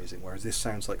patronising, whereas this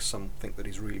sounds like something that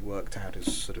he's really worked out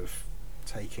as sort of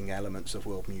taking elements of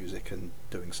world music and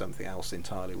doing something else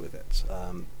entirely with it.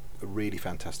 A really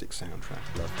fantastic soundtrack.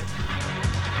 Loved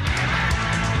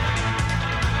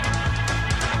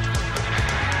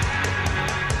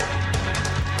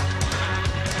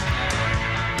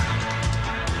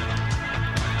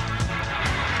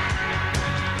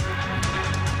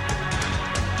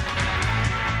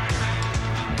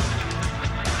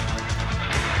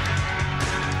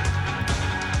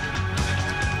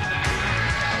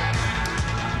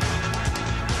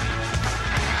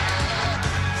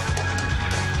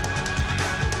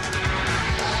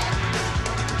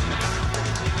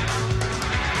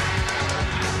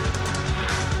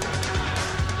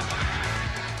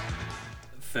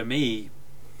For me,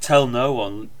 Tell No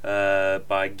One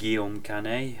by Guillaume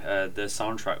Canet. The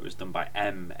soundtrack was done by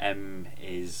M. M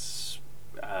is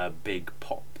a big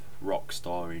pop rock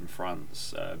star in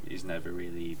France. He's never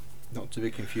really... Not to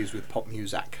be confused with Pop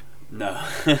Music. No.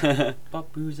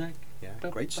 Pop Music. Yeah,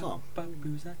 great song. Pop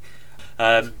Music.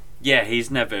 He's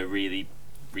never really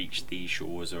reached these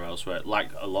shores or elsewhere.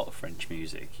 Like a lot of French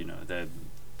music,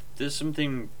 there's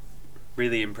something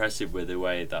really impressive with the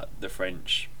way that the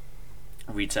French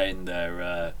retain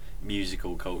their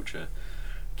musical culture,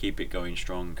 keep it going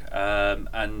strong,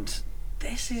 and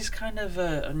this is kind of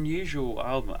an unusual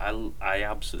album. I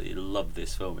absolutely love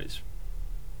this film. It's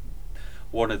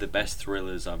one of the best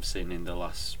thrillers I've seen in the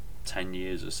last 10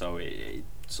 years or so. It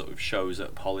sort of shows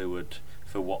up Hollywood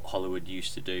for what Hollywood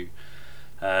used to do.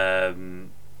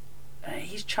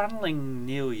 He's channeling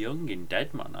Neil Young in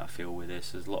Deadman, I feel, with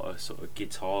this. There's a lot of sort of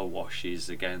guitar washes,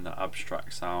 again, that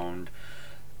abstract sound,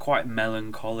 quite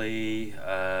melancholy.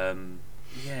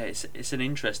 It's an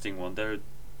interesting one.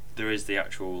 There is the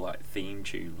actual theme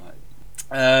tune,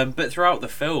 but throughout the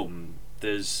film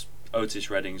there's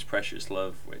Otis Redding's Precious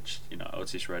Love, which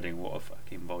Otis Redding, what a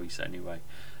fucking voice anyway.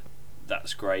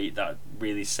 That's great. That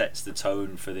really sets the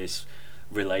tone for this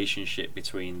relationship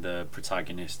between the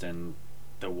protagonist and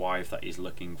the wife that he's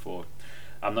looking for.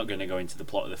 I'm not going to go into the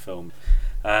plot of the film.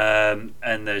 And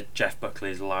the Jeff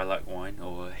Buckley's Lilac Wine,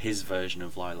 or his version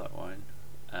of Lilac Wine,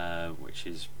 which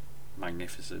is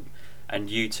magnificent. And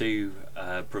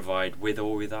U2 provide With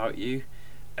or Without You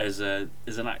as an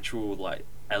actual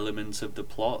element of the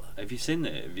plot. Have you seen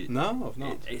it? No, I've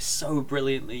not. It's so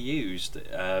brilliantly used,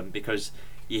 because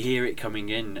you hear it coming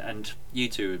in, and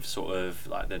U2 have sort of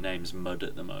their name's mud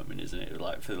at the moment, isn't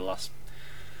it? For the last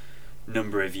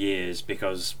number of years,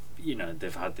 because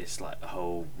they've had this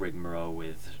whole rigmarole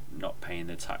with not paying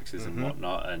their taxes and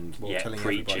whatnot, and telling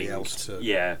preaching everybody else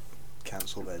to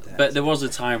cancel their debts. But there was a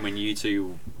time when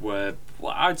U2 were,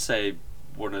 I'd say,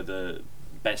 one of the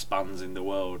best bands in the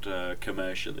world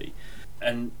commercially,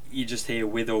 and you just hear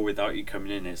With or Without You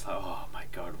coming in, it's oh my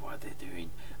god, what are they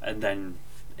doing? And then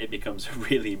it becomes a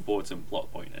really important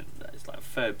plot point, and it's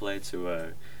fair play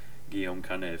to Guillaume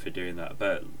Canet for doing that.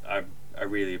 But I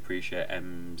really appreciate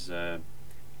M's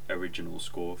original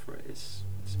score for it. It's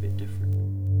a bit different.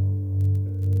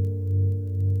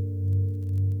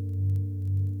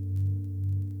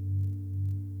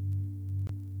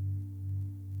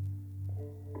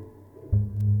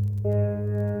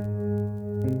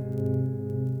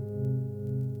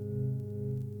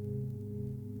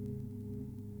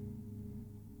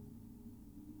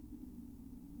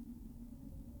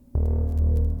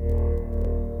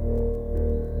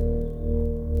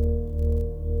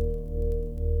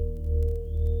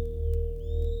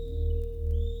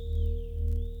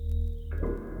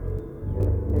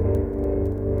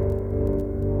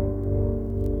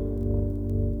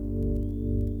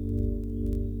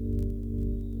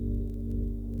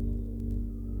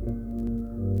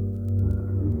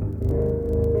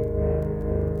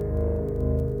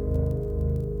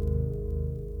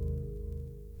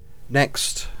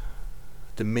 Next,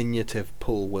 diminutive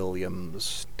Paul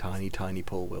Williams, tiny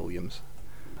Paul Williams.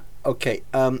 Okay,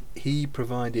 he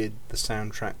provided the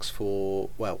soundtracks for,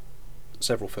 well,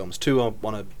 several films. Two I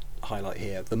want to highlight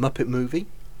here: The Muppet Movie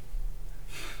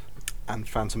and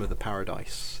Phantom of the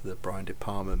Paradise, the Brian De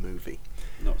Palma movie.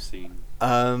 Not seen.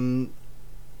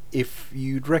 If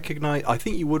you'd recognise, I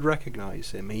think you would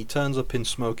recognise him. He turns up in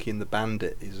Smokey and the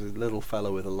Bandit. He's a little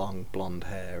fellow with a long blonde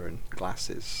hair and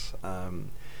glasses.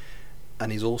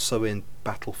 And he's also in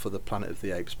Battle for the Planet of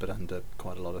the Apes, but under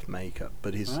quite a lot of makeup.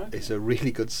 But he's a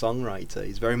really good songwriter.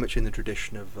 He's very much in the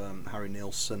tradition of Harry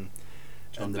Nilsson.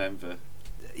 John Denver.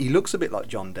 He looks a bit like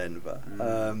John Denver,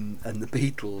 and the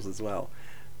Beatles as well.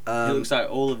 He looks like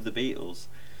all of the Beatles.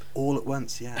 All at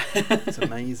once, yeah. It's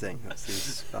amazing. That's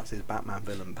his Batman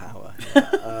villain power.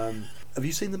 Yeah. Have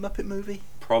you seen the Muppet Movie?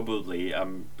 Probably.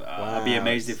 I'd be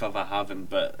amazed if I haven't,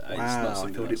 but it's not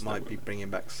something I thought it might be bringing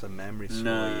back some memories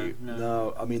for you.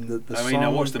 No. I mean, the I song... mean, I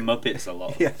watch the Muppets a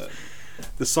lot. Yeah. But...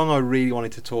 The song I really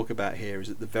wanted to talk about here is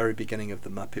at the very beginning of the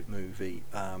Muppet Movie.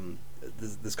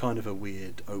 There's kind of a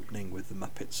weird opening with the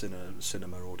Muppets in a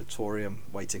cinema auditorium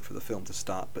waiting for the film to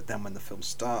start, but then when the film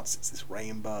starts, it's this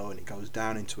rainbow and it goes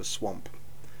down into a swamp.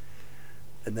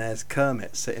 And there's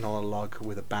Kermit sitting on a log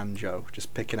with a banjo,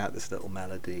 just picking out this little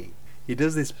melody. He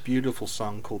does this beautiful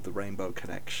song called The Rainbow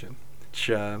Connection, which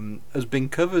has been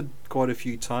covered quite a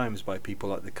few times by people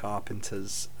like the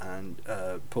Carpenters and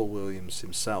Paul Williams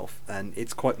himself, and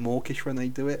it's quite mawkish when they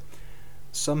do it.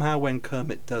 Somehow when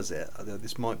Kermit does it, although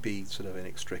this might be sort of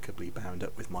inextricably bound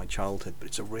up with my childhood, but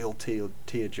it's a real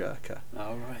tear-jerker.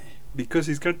 All right. Because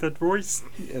he's got that voice,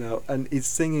 and he's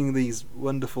singing these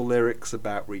wonderful lyrics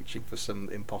about reaching for some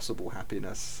impossible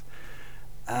happiness.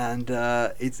 And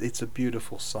it's a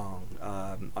beautiful song.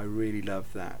 I really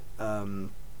love that.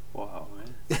 Wow,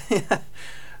 man.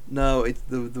 No,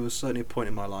 there was certainly a point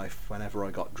in my life whenever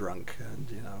I got drunk and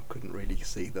couldn't really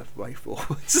see the way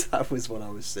forwards. That was when I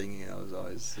was singing. I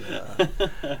was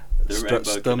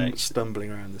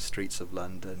stumbling around the streets of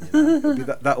London. It'll be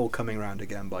that all coming round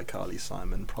again by Carly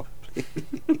Simon probably.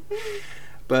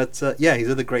 But his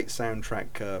other great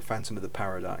soundtrack, Phantom of the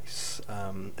Paradise.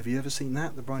 Have you ever seen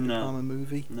that, the Brian De Palma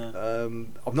movie?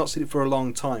 No. I've not seen it for a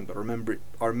long time, but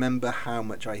I remember how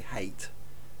much I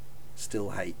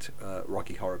still hate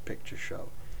Rocky Horror Picture Show,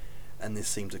 and this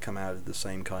seemed to come out at the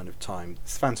same kind of time.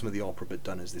 It's Phantom of the Opera, but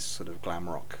done as this sort of glam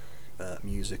rock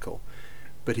musical.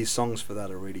 But his songs for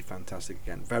that are really fantastic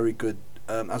again, very good,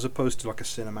 as opposed to like a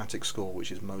cinematic score,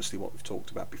 which is mostly what we've talked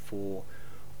about before,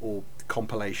 or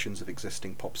compilations of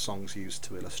existing pop songs used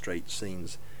to illustrate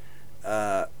scenes.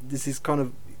 This is kind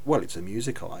of, well, it's a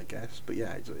musical, I guess, but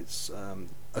yeah, it's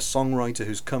a songwriter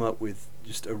who's come up with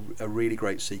just a really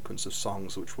great sequence of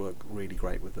songs which work really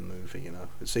great with the movie.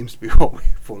 It seems to be what we're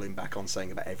falling back on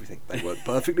saying about everything. They work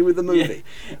perfectly with the movie,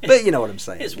 but you know what I'm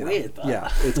saying. It's weird. That.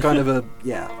 Yeah, it's kind of a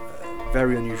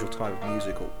very unusual type of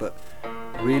musical, but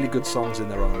really good songs in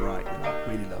their own right.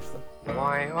 Really love them.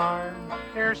 Why are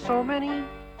there so many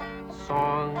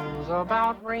songs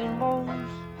about rainbows,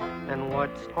 and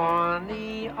what's on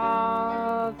the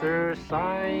other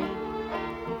side?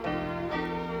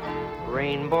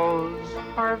 Rainbows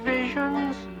are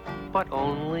visions, but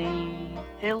only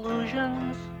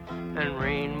illusions, and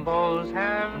rainbows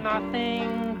have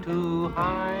nothing to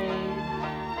hide.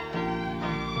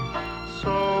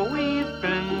 So we've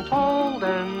been told,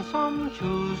 and some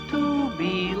choose to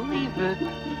believe it.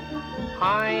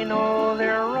 I know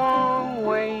they're wrong,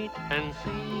 wait and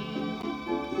see.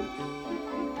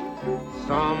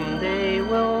 Someday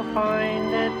we'll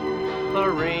find it, the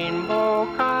rainbow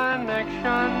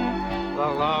connection, the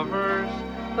lovers,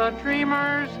 the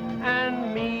dreamers,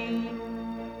 and me.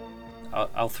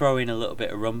 I'll throw in a little bit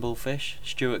of Rumblefish,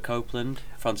 Stuart Copeland,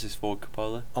 Francis Ford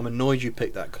Coppola. I'm annoyed you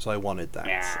picked that because I wanted that.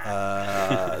 Yeah.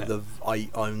 I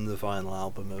own the vinyl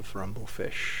album of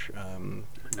Rumblefish.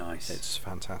 Nice. It's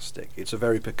fantastic. It's a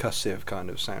very percussive kind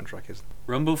of soundtrack, isn't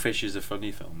it? Rumblefish is a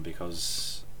funny film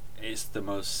because it's the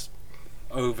most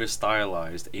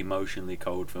over-stylized, emotionally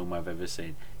cold film I've ever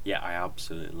seen. Yeah, I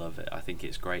absolutely love it. I think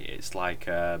it's great. It's like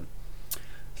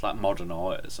modern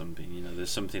art or something. There's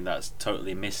something that's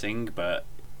totally missing, but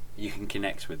you can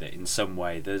connect with it in some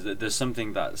way. There's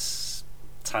something that's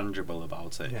tangible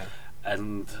about it,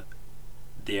 and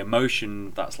the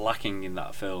emotion that's lacking in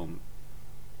that film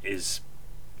is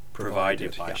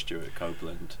provided by Stuart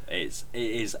Copeland. It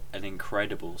is an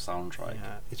incredible soundtrack.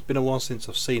 Yeah. It's been a while since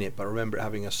I've seen it, but I remember it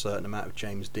having a certain amount of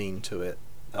James Dean to it.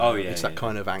 It's that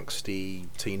kind of angsty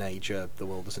teenager, the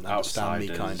world doesn't understand me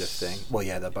kind of thing. Well,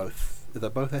 yeah, they're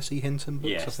both S.E. Hinton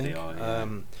books, yes, I think. They are,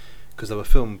 because they were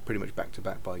filmed pretty much back to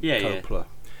back by Coppola.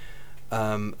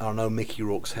 I know Mickey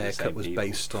Rourke's They're the haircut same was people.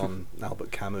 based on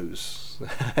Albert Camus'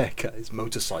 haircut, his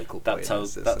motorcycle. That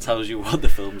point, tells you what the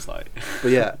film's like.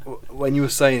 But yeah, when you were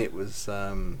saying it was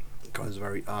kind of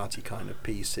very arty kind of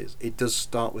pieces, it does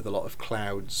start with a lot of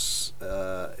clouds.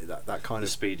 That kind The of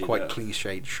speeded quite up.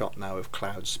 cliched shot now of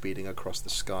clouds speeding across the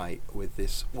sky with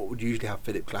this what would usually have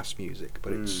Philip Glass music,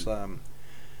 but it's.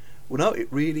 Well, no, it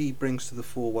really brings to the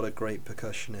fore what a great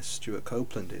percussionist Stuart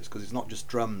Copeland is, because it's not just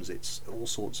drums; it's all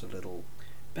sorts of little.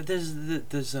 But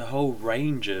there's a whole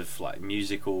range of like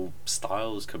musical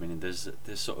styles coming in. There's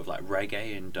sort of like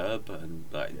reggae and dub and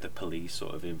like the Police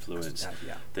sort of influence,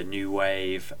 Yeah. the new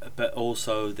wave, but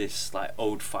also this like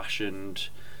old fashioned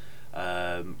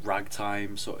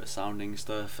ragtime sort of sounding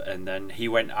stuff. And then he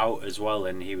went out as well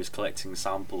and he was collecting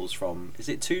samples from, is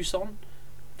it Tucson?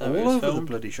 That All was over the filmed?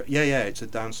 bloody show. Yeah, it's a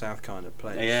down south kind of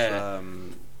place. Yeah.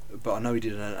 But I know he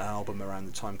did an album around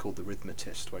the time called The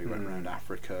Rhythmatist, where he went Mm. around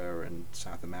Africa and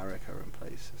South America and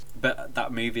places. But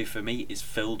that movie for me is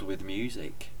filled with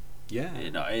music. Yeah. You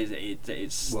know,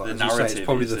 it's Well, the as you narrative. say, it's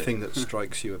probably is the it? thing that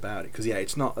strikes you about it, because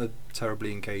it's not a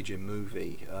terribly engaging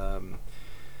movie,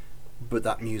 but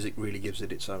that music really gives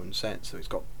it its own sense. So it's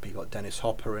got people like Dennis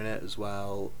Hopper in it as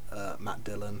well, Matt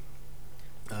Dillon.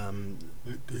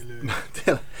 Matt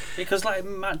Dillon. Because like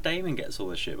Matt Damon gets all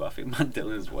the shit, but I think Matt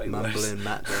Dillon's way worse. Mumbling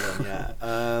Matt Dillon,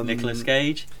 yeah. Nicolas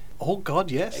Cage. Oh God,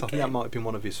 yes! I think Okay. that might have been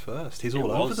one of his first. He's It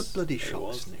all over the was. bloody It shop,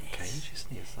 was. isn't he? Cage,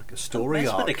 isn't he? It's like a Don't story mess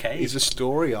with arc. the Cage. It's a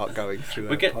story arc going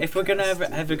through. If we're gonna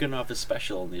ever gonna have a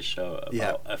special on this show about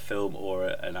Yeah. a film or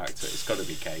an actor, it's got to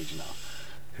be Cage now.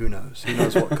 Who knows? Who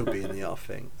knows what could be in the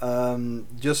offing?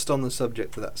 Just on the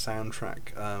subject of that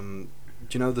soundtrack,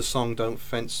 do you know the song "Don't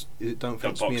Fence"? Is it "Don't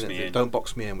Fence Box Me In"? Me In. "Don't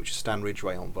Box Me In," which is Stan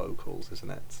Ridgway on vocals, isn't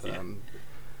it? Yeah.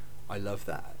 I love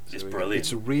that. It's brilliant.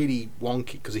 It's a really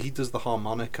wonky because he does the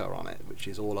harmonica on it, which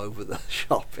is all over the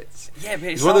shop. It's Yeah, but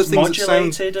It's one of sounds those things that sound-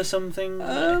 modulated or something.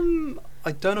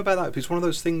 I don't know about that, but it's one of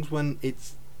those things when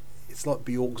it's like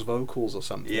Bjork's vocals or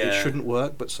something. It Yeah. shouldn't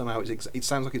work, but somehow it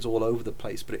sounds like it's all over the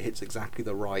place, but it hits exactly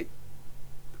the right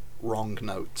wrong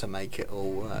note to make it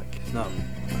all work. No,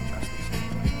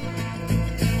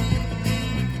 fantastic.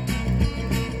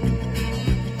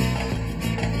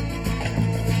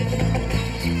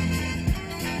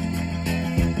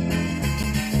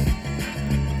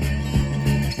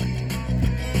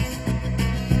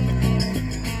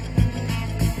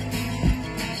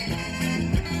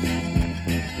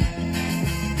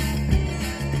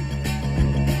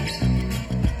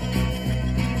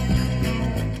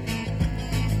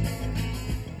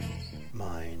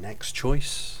 My next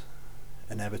choice,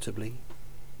 inevitably,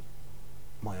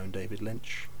 my own David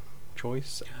Lynch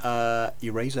choice,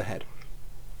 Eraserhead.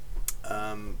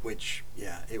 Which,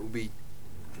 yeah, it would be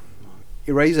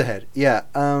Eraserhead. Yeah.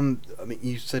 I mean,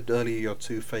 you said earlier your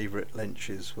two favourite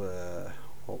Lynches were,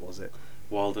 what was it?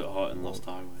 Wild at Heart and Lost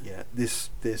Highway. Yeah, this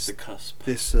The Cusp.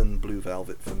 this and Blue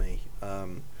Velvet for me.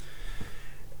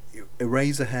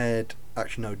 Eraserhead.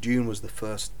 Actually, no. Dune was the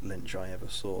first Lynch I ever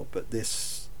saw, but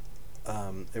this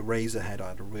Eraserhead I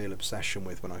had a real obsession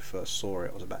with when I first saw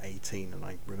it. I was about 18, and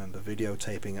I remember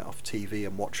videotaping it off TV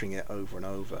and watching it over and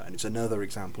over. And it's another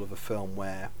example of a film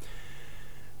where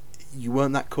you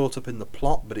weren't that caught up in the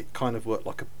plot, but it kind of worked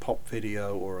like a pop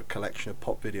video or a collection of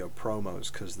pop video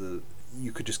promos, because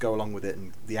you could just go along with it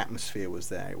and the atmosphere was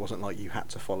there. It wasn't like you had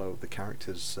to follow the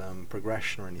character's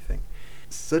progression or anything.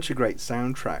 Such a great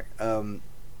soundtrack.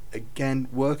 Again,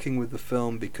 working with the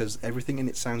film because everything in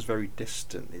it sounds very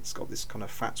distant. It's got this kind of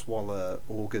Fats Waller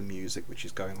organ music which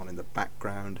is going on in the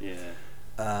background. Yeah.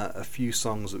 A few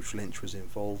songs which Lynch was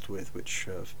involved with which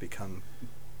have become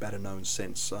better known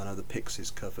since. I know the Pixies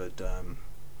covered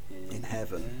In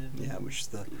Heaven, yeah, which is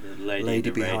the Lady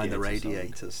Behind the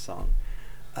Radiators song.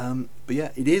 But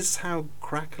yeah, it is how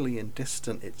crackly and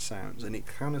distant it sounds, and it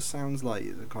kind of sounds like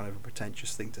it's a kind of a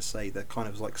pretentious thing to say. They're kind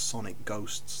of like sonic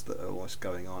ghosts that are always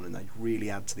going on, and they really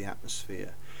add to the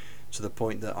atmosphere, to the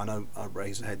point that I know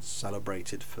Razorhead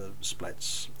celebrated for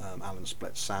Alan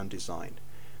Splett's sound design,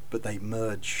 but they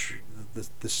merge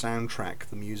the soundtrack,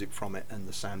 the music from it, and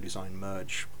the sound design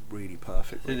merge really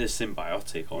perfectly. They're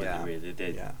symbiotic, aren't Yeah. they?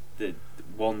 Really, Yeah. the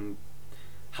one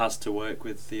has to work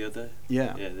with the other.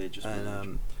 Yeah, They just. merge.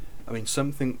 and I mean,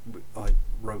 something I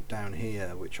wrote down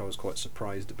here, which I was quite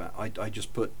surprised about. I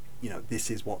just put,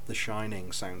 this is what the Shining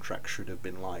soundtrack should have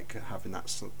been like, having that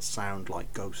sound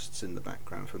like ghosts in the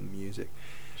background from the music.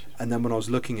 And then when I was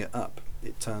looking it up,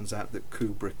 it turns out that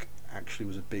Kubrick actually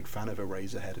was a big fan of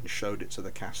Eraserhead and showed it to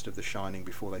the cast of The Shining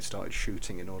before they started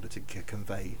shooting in order to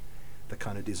convey the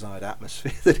kind of desired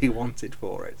atmosphere that he wanted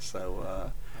for it.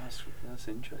 So that's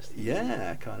interesting.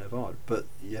 yeah, kind of odd, but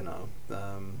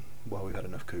well, we've had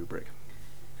enough Kubrick.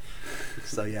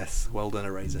 So yes, well done,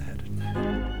 Eraserhead.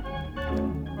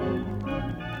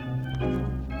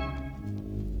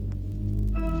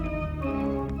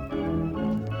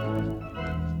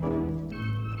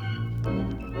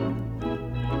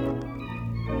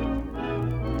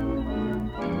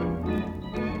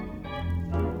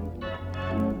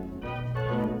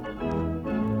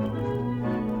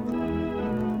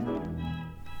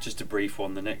 Just a brief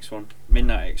one, the next one.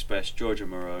 Midnight Express, Georgia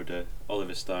Moroder,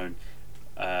 Oliver Stone.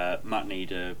 Matt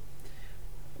Needer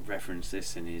referenced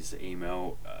this in his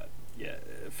email. Yeah,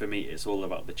 for me, it's all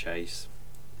about the chase.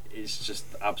 It's just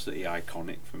absolutely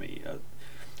iconic for me.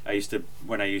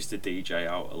 When I used to DJ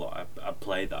out a lot, I'd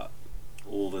play that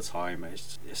all the time.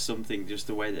 It's something, just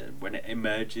the way that when it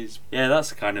emerges. Yeah, that's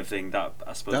the kind of thing that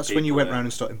I suppose. That's when you went round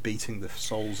and started beating the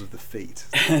soles of the feet.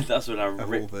 That's when I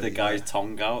ripped the guy's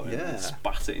tongue out and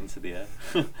spat it into the air.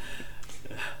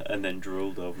 And then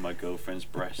drooled over my girlfriend's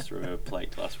breast through a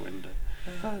plate glass window.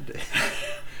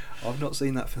 I've not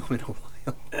seen that film in a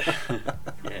while.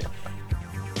 Yeah.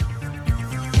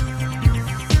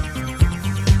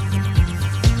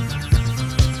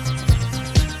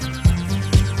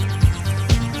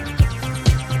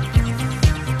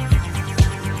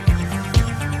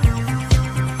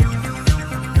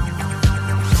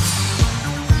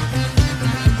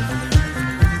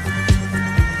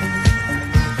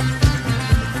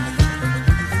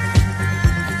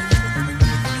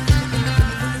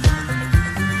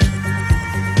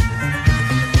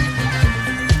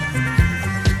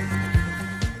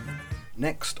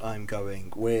 Next, I'm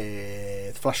going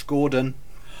with Flash Gordon.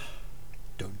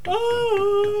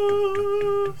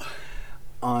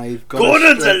 I've got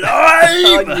Gordon's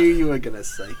alive! I knew you were going to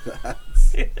say that.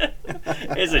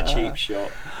 It's a cheap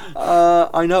shot.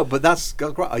 I know, but that's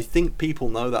great. I think people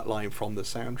know that line from the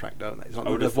soundtrack, don't they? It's not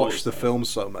that they've watched the film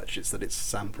so much; it's that it's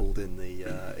sampled in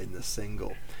the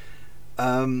single.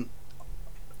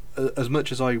 As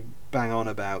much as I bang on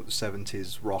about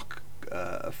 70s rock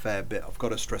a fair bit, I've got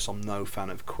to stress I'm no fan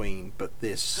of Queen, but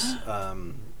this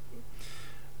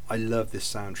I love this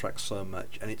soundtrack so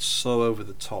much, and it's so over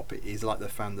the top. It is like they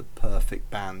found the perfect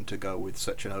band to go with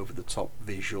such an over the top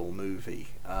visual movie.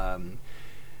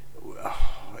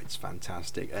 It's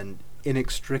fantastic and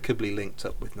inextricably linked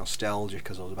up with nostalgia,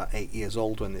 because I was about 8 years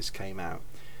old when this came out.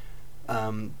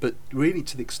 But really,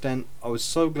 to the extent, I was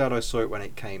so glad I saw it when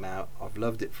it came out. I've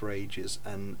loved it for ages,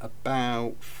 and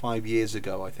about 5 years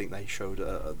ago, I think they showed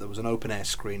there was an open air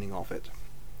screening of it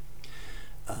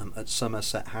at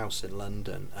Somerset House in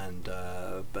London, and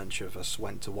a bunch of us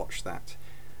went to watch that.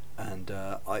 And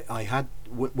I had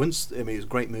once. I mean, it was a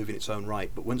great movie in its own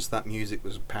right, but once that music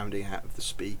was pounding out of the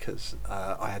speakers,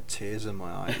 I had tears in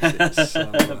my eyes. It's so,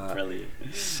 brilliant,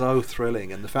 so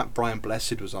thrilling, and the fact Brian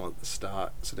Blessed was on at the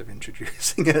start, sort of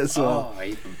introducing it as well. Oh,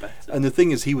 even better. And the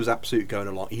thing is, he was absolutely going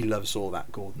along. He loves all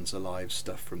that Gordon's Alive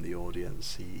stuff from the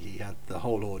audience. He had the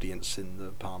whole audience in the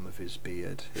palm of his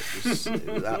beard. It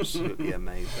was absolutely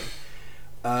amazing.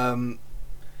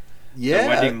 Yeah, the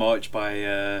Wedding March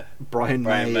by Brian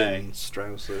May and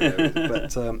Strauss.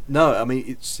 But no, I mean,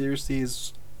 it seriously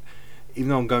is. Even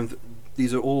though I'm going,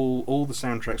 these are all the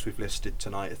soundtracks we've listed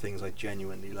tonight are things I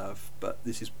genuinely love. But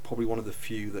this is probably one of the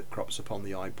few that crops up on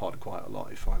the iPod quite a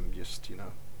lot if I'm just,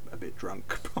 a bit drunk,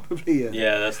 probably.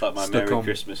 Yeah, that's like my Merry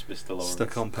Christmas, Mr. Lawrence.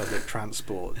 Stuck on public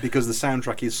transport, because the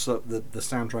soundtrack is so the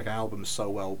soundtrack album is so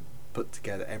well put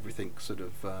together. Everything sort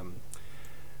of.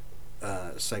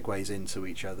 Segues into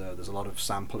each other. There's a lot of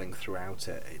sampling throughout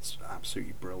it. It's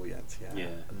absolutely brilliant. Yeah.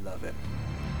 I love it.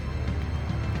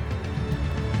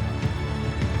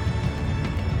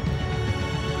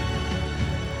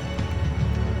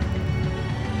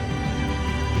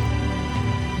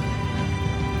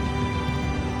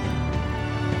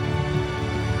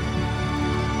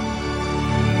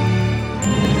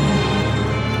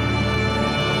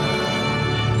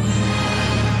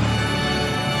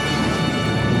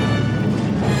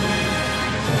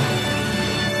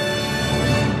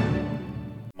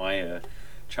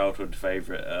 Childhood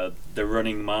favourite, The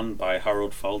Running Man by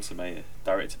Harold Faltermeyer,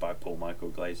 directed by Paul Michael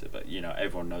Glaser, but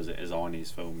everyone knows it as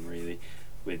Arnie's film, really,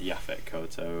 with Yaphet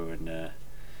Kotto and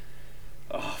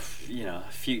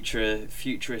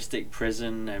futuristic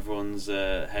prison. Everyone's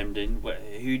hemmed in.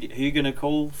 Who you gonna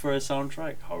call for a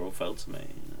soundtrack? Harold Faltermeyer.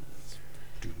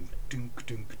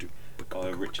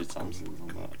 Richard Sampson's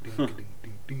on that.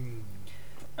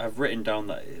 I've written down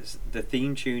that the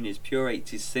theme tune is pure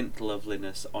 80s synth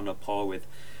loveliness on a par with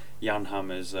Jan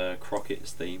Hammer's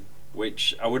Crockett's theme,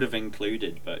 which I would have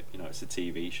included, but it's a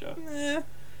TV show. Yeah,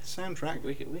 soundtrack.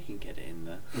 We can get it in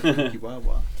there.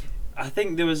 Well. I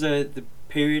think there was the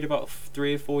period about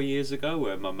 3 or 4 years ago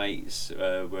where my mates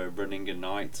were running a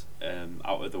night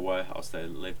out of the warehouse they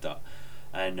lived at,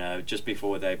 and just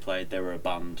before they played, they were a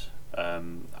band.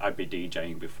 I'd be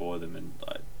DJing before them, and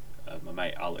like my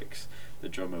mate Alex, the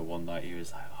drummer, one night he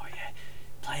was like, "Oh yeah,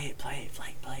 play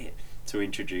it," to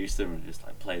introduce them, and just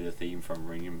like play the theme from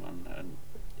Ringing Man, and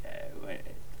yeah,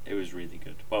 it was really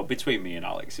good. Well, between me and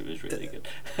Alex, it was really good.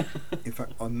 In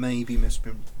fact, I may be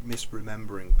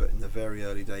misremembering, but in the very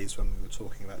early days when we were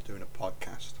talking about doing a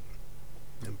podcast,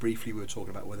 and briefly we were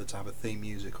talking about whether to have a theme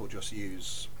music or just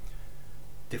use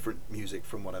different music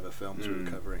from whatever films we were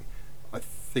covering. I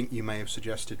think you may have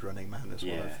suggested Running Man as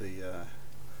one of the...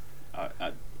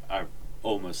 I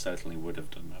almost certainly would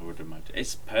have done, I would imagine.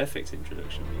 It's perfect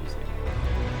introduction music.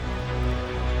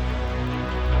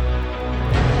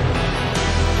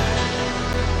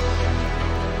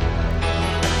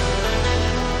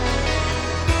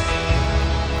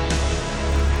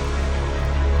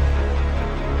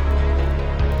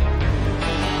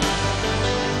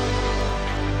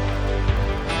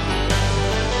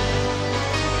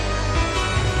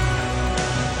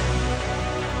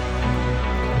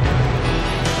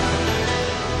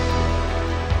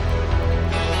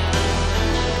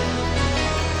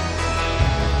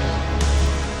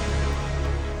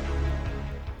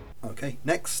 Okay,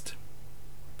 next,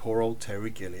 poor old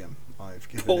Terry Gilliam. I've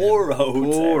given Poor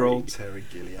old Terry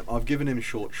Gilliam. I've given him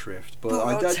short shrift, but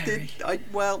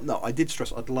I did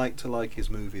stress I'd like to like his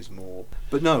movies more.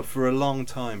 But no, for a long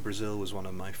time, Brazil was one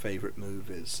of my favourite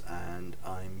movies, and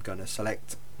I'm gonna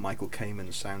select Michael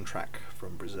Kamen's soundtrack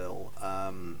from Brazil.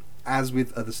 As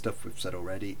with other stuff we've said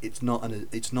already, it's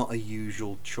not a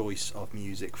usual choice of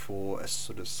music for a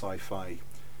sort of sci-fi,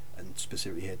 and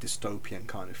specifically here dystopian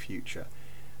kind of future.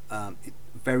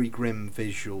 Very grim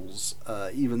visuals,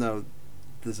 even though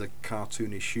there's a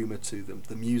cartoonish humour to them.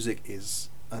 The music is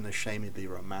unashamedly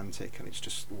romantic, and it's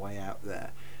just way out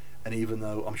there. And even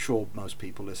though I'm sure most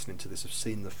people listening to this have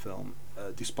seen the film,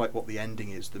 despite what the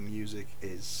ending is, the music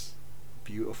is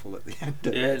beautiful at the end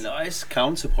of it. Nice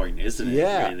counterpoint, isn't it?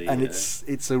 Yeah, really, and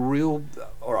it's a real...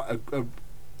 Alright,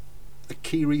 a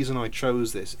key reason I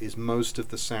chose this is most of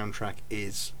the soundtrack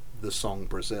is the song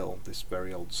Brazil, this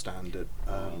very old standard.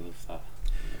 I love that.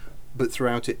 But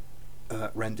throughout it,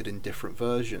 rendered in different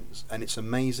versions, and it's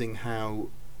amazing how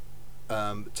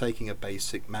taking a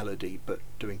basic melody but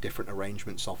doing different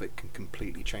arrangements of it can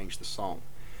completely change the song.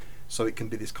 So it can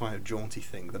be this kind of jaunty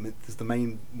thing. There's the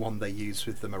main one they use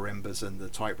with the marimbas and the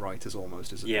typewriters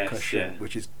almost as a percussion,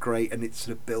 which is great, and it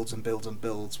sort of builds and builds and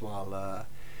builds while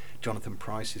Jonathan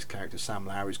Pryce's character Sam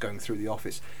Lowry is going through the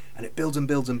office, and it builds and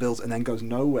builds and builds and then goes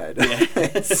nowhere.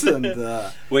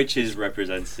 Which is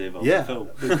representative of the film.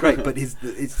 It's great, but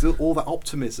it's still all that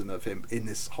optimism of him in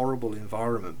this horrible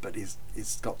environment, but he's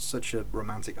got such a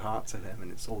romantic heart to him,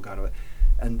 and it's all going away.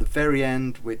 And the very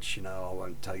end, which, I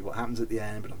won't tell you what happens at the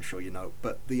end, but I'm sure you know,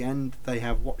 but the end, they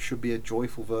have what should be a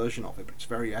joyful version of it, but it's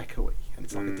very echoey, and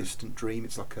it's like a distant dream.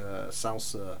 It's like a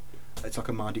salsa, it's like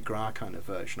a Mardi Gras kind of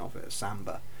version of it, a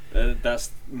samba.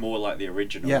 That's more like the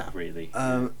original, really.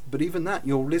 But even that,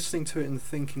 you're listening to it and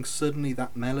thinking suddenly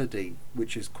that melody,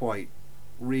 which is quite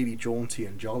really jaunty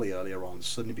and jolly earlier on,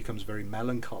 suddenly becomes very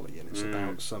melancholy, and it's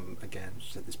about some, again, I've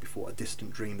said this before, a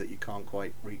distant dream that you can't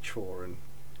quite reach for, and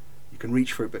you can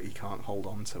reach for it but you can't hold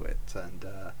on to it, and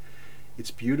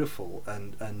it's beautiful.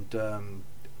 And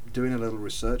doing a little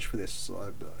research for this,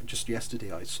 just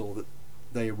yesterday I saw that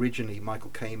they originally,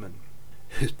 Michael Kamen,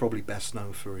 who's probably best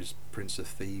known for his Prince of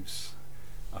Thieves,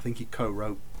 I think he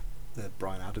co-wrote the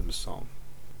Bryan Adams song,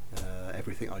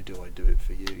 Everything I Do It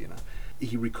For You.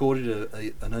 He recorded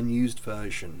an unused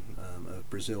version of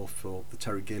Brazil for the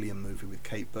Terry Gilliam movie with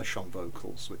Kate Bush on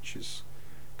vocals, which is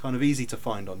kind of easy to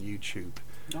find on YouTube.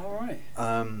 All right.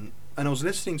 And I was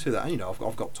listening to that, and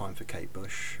I've got time for Kate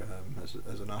Bush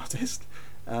as an artist.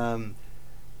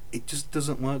 It just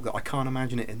doesn't work. I can't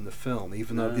imagine it in the film,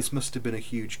 even though this must have been a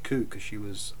huge coup, because she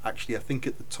was actually, I think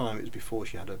at the time it was before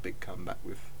she had her big comeback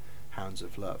with Hounds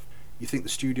of Love. You think the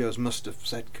studios must have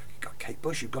said, Kate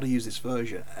Bush, you've got to use this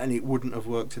version, and it wouldn't have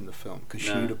worked in the film because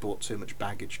she would have brought too much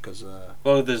baggage.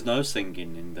 Well, there's no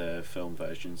singing in the film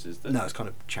versions, is there? No, it's kind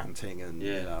of chanting, and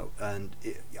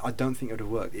I don't think it would have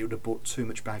worked. It would have brought too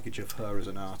much baggage of her as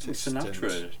an artist.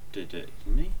 Sinatra did it,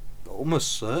 didn't he?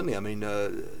 Almost certainly. I mean,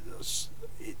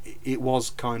 it was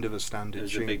kind of a standard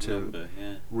tune to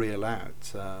reel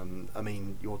out. I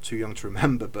mean, you're too young to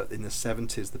remember, but in the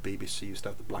 70s the BBC used to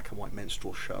have the black and white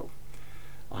minstrel show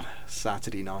on a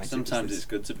Saturday night. Sometimes it's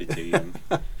good to be too young.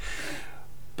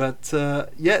 But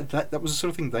that was the sort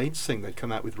of thing they'd sing. They'd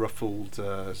come out with ruffled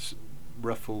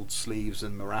ruffled sleeves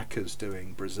and maracas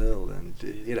doing Brazil, and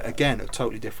again a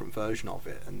totally different version of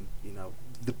it. And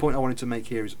the point I wanted to make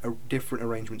here is different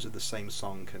arrangements of the same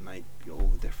song can make all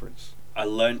the difference. I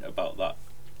learnt about that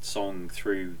song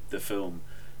through the film,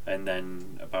 and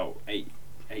then about 8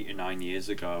 or 9 years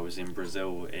ago I was in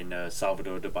Brazil, in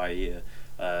Salvador da Bahia,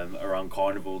 around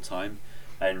carnival time,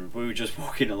 and we were just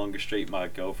walking along the street, my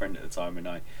girlfriend at the time and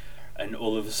I, and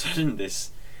all of a sudden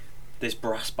this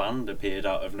brass band appeared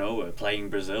out of nowhere playing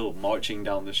Brazil, marching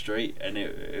down the street, and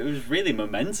it was really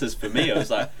momentous for me. I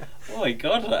was like, oh my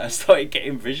god, I started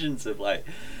getting visions of like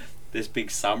this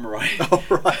big samurai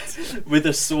with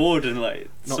a sword and like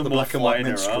not someone the black and white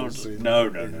flying around. minstrels No.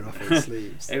 ruffled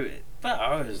sleeves. But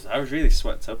I was really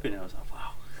swept up in it. I was like,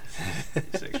 wow,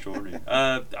 it's extraordinary.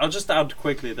 I'll just add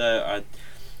quickly there,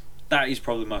 that is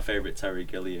probably my favourite Terry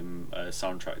Gilliam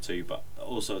soundtrack too, but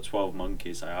also 12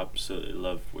 Monkeys I absolutely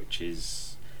love, which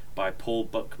is by Paul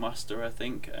Buckmaster, I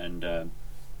think, and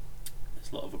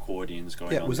there's a lot of accordions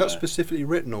going on. Was that there. specifically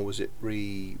written, or was it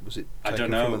taken I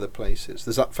don't know. from other places?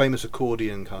 There's that famous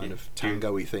accordion kind of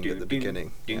tango-y thing at the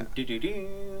beginning.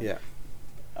 Yeah.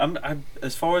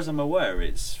 As far as I'm aware,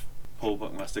 it's Paul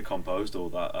Buckmaster composed all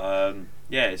that.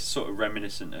 It's sort of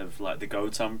reminiscent of like the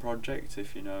Gotan Project,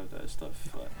 if you know that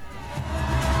stuff.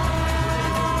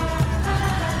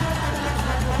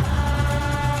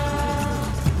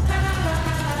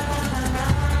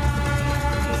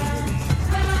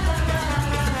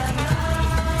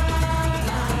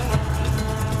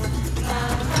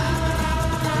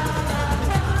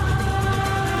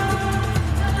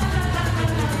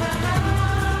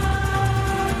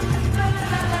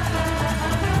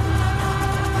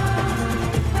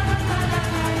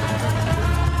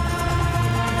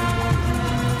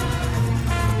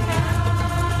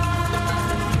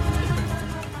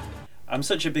 I'm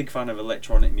such a big fan of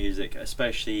electronic music,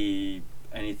 especially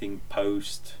anything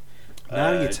post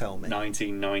Now you tell me.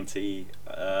 1990,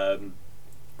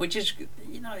 which is,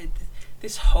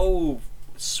 this whole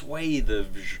swathe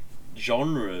of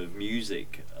genre of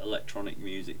music, electronic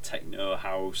music, techno,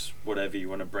 house, whatever you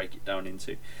want to break it down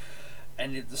into,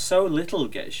 and so little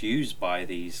gets used by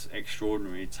these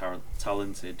extraordinary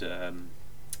talented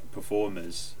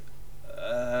performers,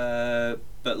 but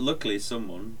luckily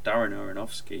someone, Darren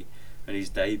Aronofsky, and his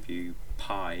debut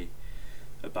Pi,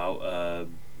 about a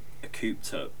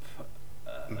cooped up,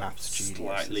 maths genius,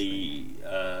 slightly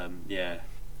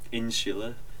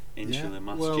insular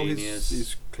maths genius.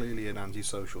 He's clearly an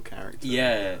antisocial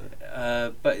character.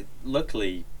 But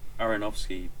luckily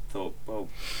Aronofsky thought, well,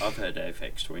 I've heard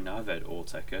Aphex Twin, I've heard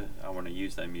Autechre, I want to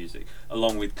use their music,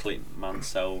 along with Clint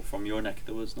Mansell from your neck of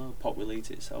the woods, Pop Will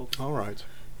Eat Itself. Alright.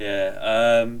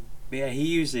 He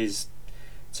uses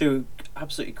two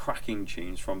absolutely cracking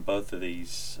tunes from both of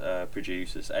these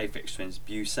producers. Aphex Twin's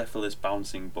Bucephalus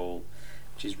Bouncing Ball,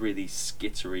 which is really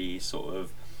skittery, sort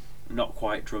of not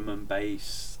quite drum and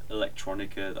bass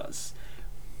electronica, that's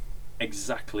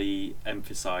exactly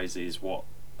emphasises what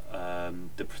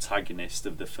the protagonist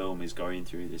of the film is going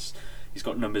through. He's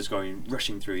got numbers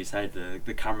rushing through his head,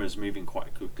 the camera's moving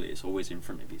quite quickly, it's always in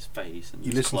front of his face, and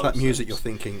you listen to that music, you're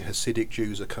thinking Hasidic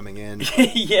Jews are coming in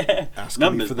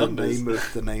asking me for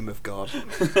the name of God.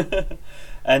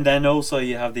 And then also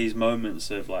you have these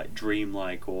moments of like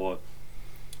dreamlike, or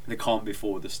the calm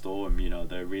before the storm,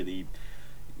 they're really,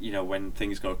 when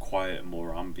things go quiet and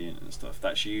more ambient and stuff,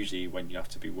 that's usually when you have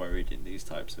to be worried in these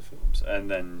types of films.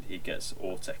 And then he gets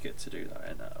Autechre to do that,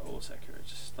 and Autechre is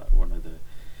just like one of the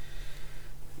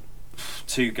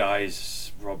two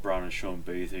guys, Rob Brown and Sean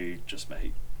Booth, who just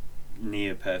make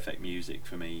near perfect music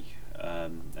for me,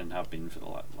 and have been for the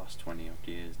last 20 odd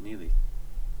years, 20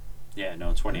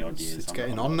 odd years. It's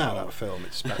getting on now, that film.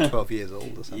 It's about 12 years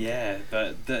old or something. Yeah,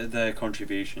 but their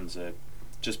contributions are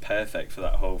just perfect for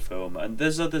that whole film. And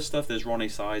there's other stuff, there's Ronnie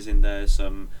Size in there,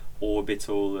 some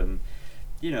Orbital, and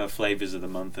flavours of the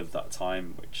month of that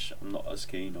time, which I'm not as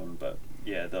keen on, but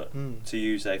to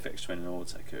use Aphex Twin and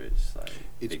Autechre is like...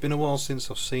 It's been a while since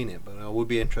I've seen it, but it would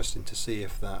be interesting to see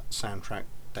if that soundtrack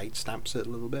date stamps it a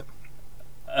little bit.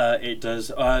 It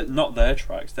does. Not their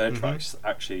tracks. Their tracks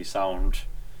actually sound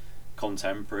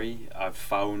contemporary. I've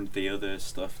found the other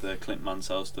stuff, the Clint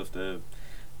Mansell stuff, the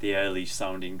early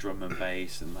sounding drum and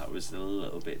bass, and that was a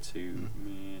little bit too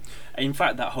meh. In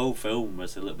fact, that whole film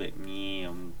was a little bit meh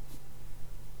on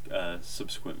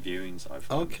subsequent viewings I've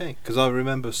found. Okay, because I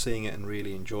remember seeing it and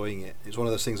really enjoying it. It's one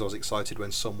of those things I was excited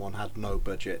when someone had no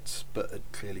budget but had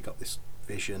clearly got this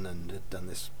vision and had done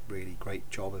this really great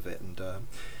job of it. And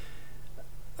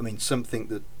something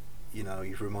that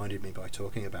you've reminded me by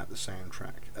talking about the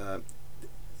soundtrack.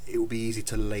 it would be easy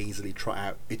to lazily trot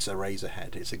out. It's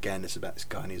Eraserhead. It's about this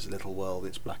guy in his little world.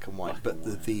 It's black and white, but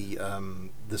the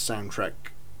soundtrack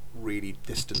really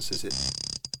distances it.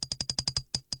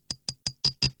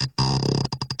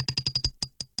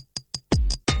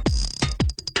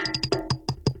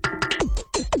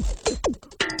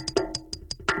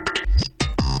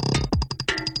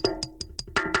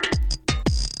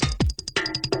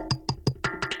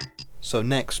 So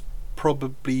next,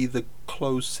 probably the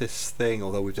closest thing,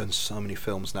 although we've done so many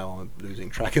films now, I'm losing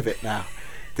track of it now.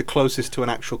 The closest to an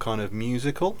actual kind of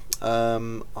musical, I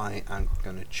am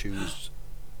going to choose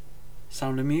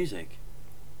Sound of Music.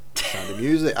 Sound of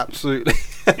Music, absolutely.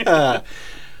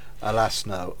 Alas,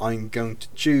 no. I'm going to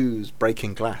choose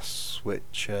Breaking Glass,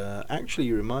 which actually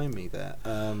you remind me there.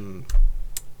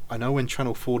 I know when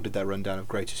Channel 4 did their rundown of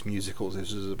greatest musicals,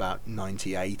 this was about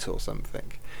 98 or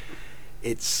something.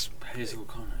 It's Hazel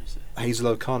O'Connor, is it? Hazel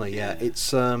O'Connor, yeah.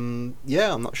 It's I'm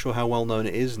not sure how well known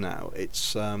it is now.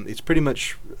 It's pretty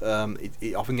much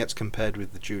it often gets compared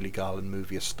with the Julie Garland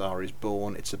movie A Star Is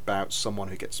Born. It's about someone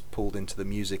who gets pulled into the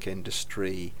music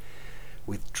industry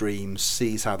with dreams,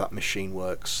 sees how that machine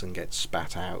works, and gets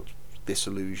spat out,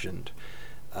 disillusioned.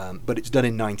 But it's done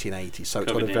in 1980, so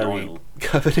it's got a very oil.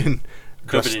 covered in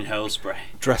hairspray.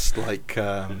 Dressed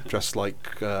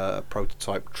like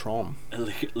prototype Tron.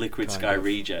 A Liquid Sky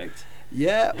reject.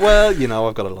 Yeah, well,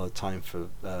 I've got a lot of time for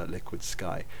Liquid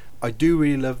Sky. I do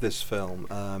really love this film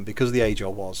because of the age I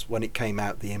was. When it came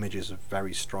out, the images are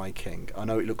very striking. I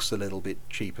know it looks a little bit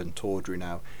cheap and tawdry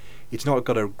now. It's not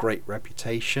got a great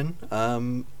reputation.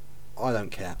 I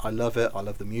don't care. I love it. I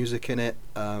love the music in it.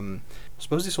 I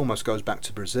suppose this almost goes back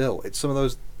to Brazil. It's some of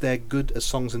those, they're good as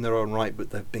songs in their own right, but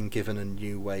they've been given a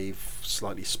new wave,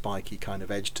 slightly spiky kind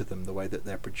of edge to them, the way that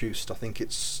they're produced. I think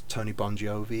it's Tony Bon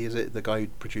Jovi, is it? The guy who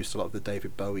produced a lot of the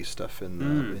David Bowie stuff in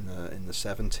the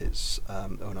 70s.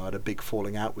 And I had a big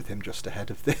falling out with him just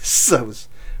ahead of this, so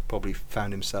probably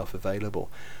found himself available.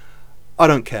 I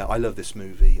don't care. I love this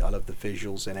movie. I love the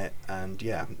visuals in it, and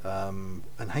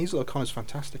and Hazel O'Connor's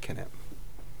fantastic in it.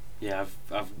 Yeah,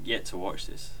 I've yet to watch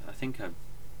this. I think I've.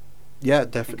 Yeah,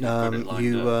 definitely.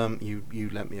 You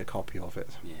lent me a copy of it.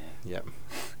 Yeah.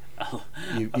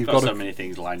 You've got so many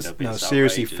things lined up. No,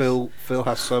 seriously, Phil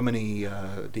has so many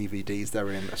DVDs. They're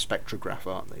in a spectrograph,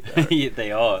 aren't they? Yeah,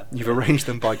 they are. You've arranged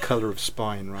them by colour of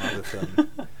spine rather than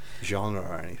genre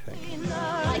or anything.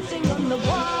 Writing on the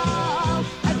wall.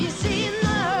 Have you seen the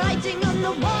writing on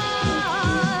the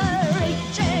wall?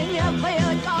 Reaching up for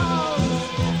your calls.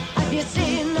 Have you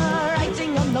seen the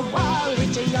writing on the wall?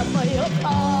 Reaching up for your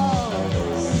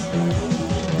calls.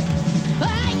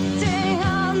 Writing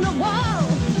on the wall.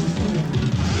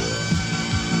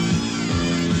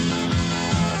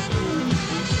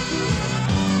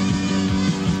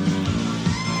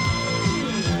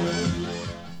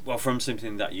 Well, from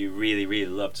something that you really,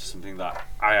 really love to something that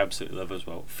I absolutely love as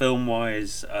well.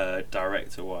 Film-wise,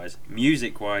 director-wise,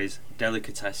 music-wise,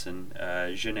 Delicatessen,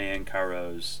 Jeunet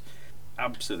Encaro's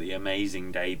absolutely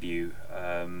amazing debut.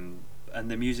 And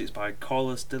the music's by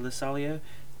Carlos de Lacio.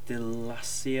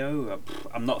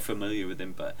 I'm not familiar with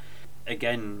him, but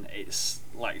again, it's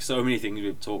like so many things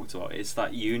we've talked about. It's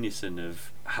that unison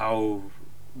of how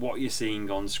what you're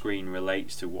seeing on screen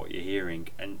relates to what you're hearing,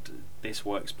 and this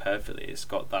works perfectly. It's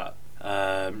got that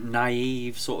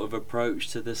naive sort of approach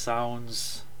to the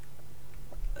sounds.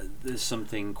 There's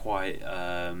something quite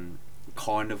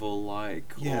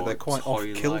carnival-like. Yeah, they're quite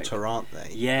off-kilter, aren't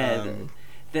they? Yeah,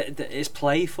 it's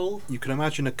playful. You can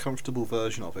imagine a comfortable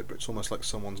version of it, but it's almost like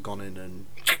someone's gone in and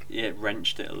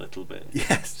wrenched it a little bit.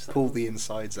 Yes, pulled the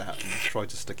insides out and tried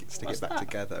to stick it back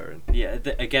together. And yeah,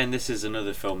 again, this is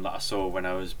another film that I saw when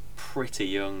I was pretty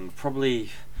young. Probably,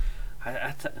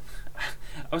 I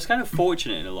was kind of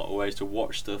fortunate in a lot of ways to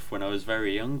watch stuff when I was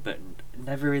very young, but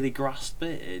never really grasped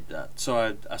it.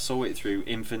 So I saw it through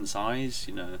infant's eyes,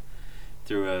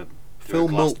 through a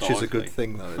film mulch is a good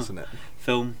thing, though, isn't it?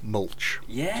 Film mulch.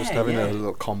 Yeah, just having a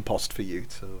little compost for you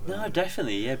to. No,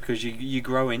 definitely, yeah, because you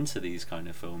grow into these kind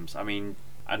of films. I mean,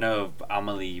 I know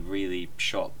Amélie really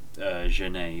shot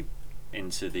Jeunet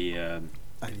into the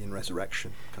Alien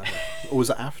Resurrection, kind of. Or was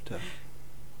it after?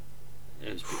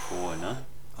 It was before, no?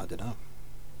 I don't know.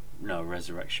 No,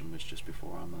 Resurrection was just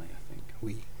before Amélie, I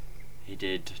think. He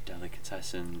did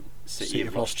Delicatessen, City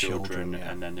of Lost Children,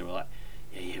 yeah. And then they were like,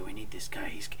 yeah, we need this guy.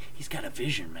 He's got a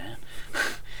vision, man.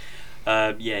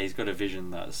 He's got a vision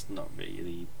that's not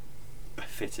really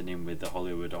fitting in with the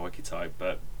Hollywood archetype.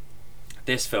 But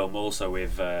this film also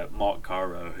with Mark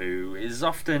Caro, who is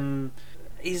often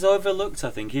he's overlooked.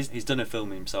 I think he's done a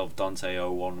film himself, Dante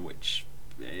 01, which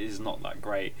is not that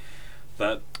great.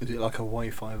 But is it like a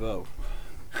Y50?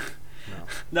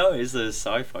 No, it's a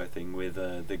sci-fi thing with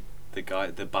the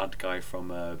bad guy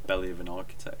from Belly of an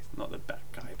Architect. Not the bad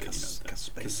guy, but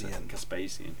Kaspasian.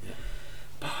 Kaspasian.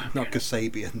 Not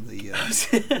Kasabian,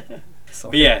 the...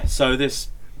 But yeah, so this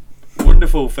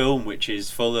wonderful film, which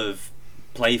is full of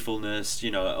playfulness,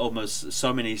 almost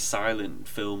so many silent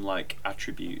film-like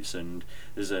attributes, and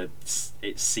it's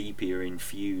sepia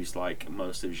infused like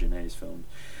most of Genet's films.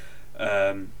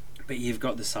 But you've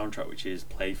got the soundtrack, which is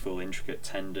playful, intricate,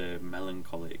 tender,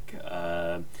 melancholic.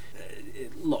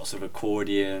 Lots of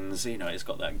accordions. It's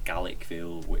got that Gallic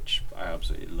feel, which I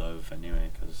absolutely love.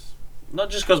 Anyway, not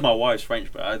just because my wife's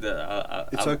French, but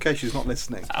it's okay. She's not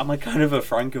listening. I'm a kind of a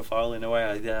Francophile in a way.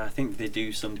 I think they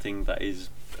do something that is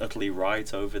utterly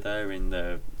right over there in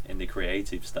the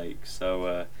creative stakes.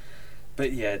 So,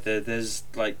 but yeah, there's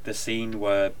like the scene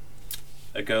where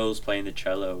a girl's playing the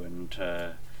cello and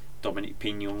Dominique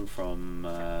Pignon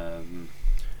from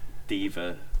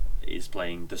Diva is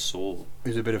playing the saw.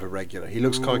 He's a bit of a regular. He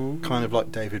looks kind of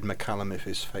like David McCallum if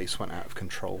his face went out of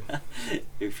control.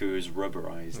 If he was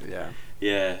rubberized. Yeah.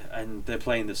 Yeah, and they're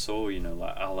playing the saw,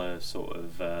 like a la sort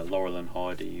of Laurel and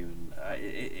Hardy, and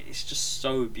it's just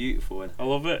so beautiful, and I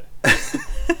love it.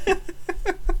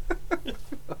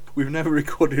 We've never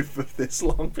recorded for this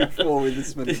long before with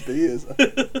this many beers.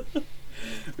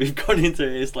 We've gone into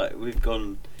it. It's like we've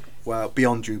gone. Wow,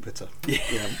 beyond Jupiter.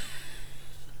 Yeah.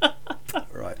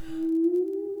 Right.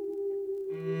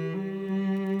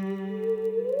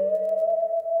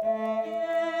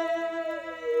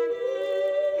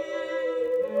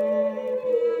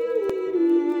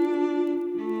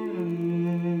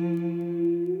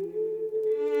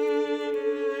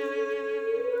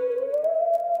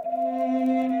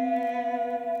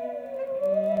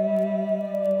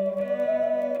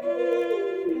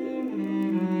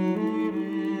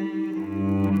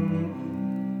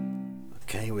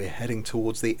 Heading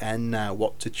towards the end now.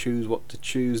 What to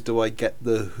choose? Do I get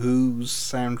the Who's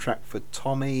soundtrack for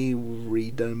Tommy,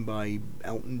 redone by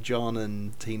Elton John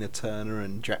and Tina Turner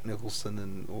and Jack Nicholson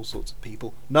and all sorts of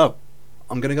people? No,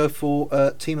 I'm going to go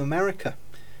for Team America.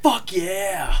 Fuck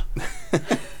yeah!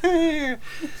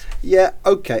 Yeah,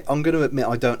 okay. I'm going to admit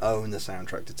I don't own the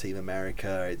soundtrack to Team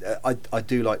America. I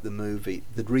do like the movie.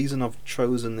 The reason I've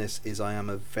chosen this is I am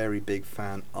a very big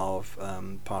fan of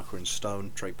Parker and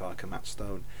Stone, Trey Parker, Matt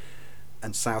Stone,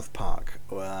 and South Park,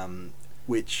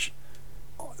 which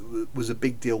was a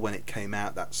big deal when it came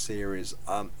out, that series.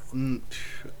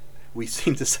 We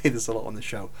seem to say this a lot on the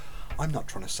show. I'm not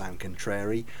trying to sound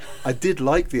contrary. I did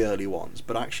like the early ones,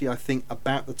 but actually I think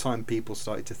about the time people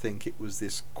started to think it was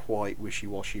this quite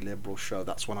wishy-washy liberal show,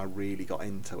 that's when I really got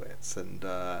into it. And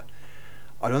I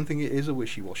don't think it is a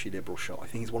wishy-washy liberal show. I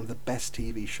think it's one of the best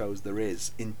TV shows there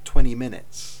is. In 20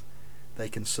 minutes, they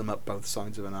can sum up both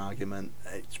sides of an argument.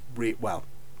 It's well,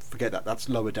 forget that. That's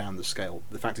lower down the scale.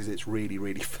 The fact is, it's really,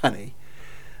 really funny.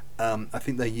 I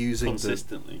think they're using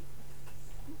consistently.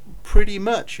 Pretty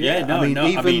much, yeah. I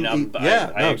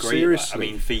agree. Seriously.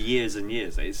 I mean, for years and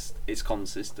years, it's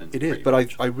consistent. It is,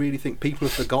 but I really think people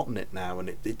have forgotten it now, and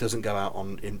it doesn't go out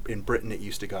on in Britain. It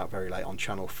used to go out very late on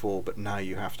Channel 4, but now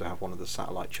you have to have one of the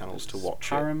satellite channels to watch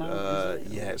Paramount, it.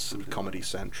 Yeah, it's Comedy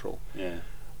Central. Yeah.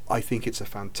 I think it's a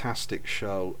fantastic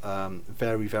show.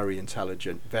 Very, very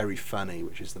intelligent, very funny,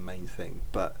 which is the main thing.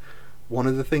 But one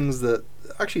of the things that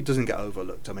actually doesn't get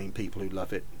overlooked, I mean, people who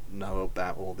love it know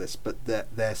about all this, but their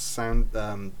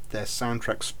soundtrack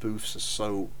spoofs are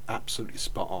so absolutely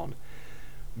spot on.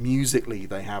 Musically,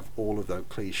 they have all of those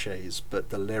cliches, but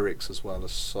the lyrics as well are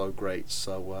so great.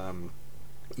 So,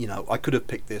 I could have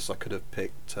picked this. I could have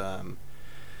picked the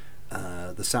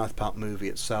South Park movie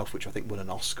itself, which I think won an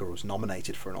Oscar, or was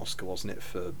nominated for an Oscar, wasn't it?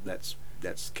 For Let's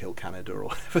Kill Canada, or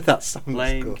whatever that song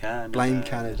was called. Canada. Blame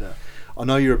Canada. I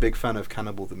know you're a big fan of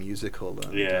Cannibal the Musical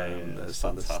and it's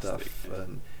other stuff. Yeah.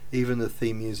 And even the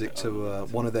theme music to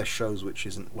one of their shows, which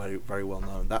isn't very, very well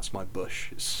known, That's My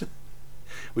Bush,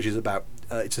 which is about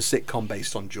it's a sitcom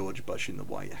based on George Bush in the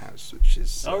White House, which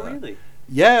is really?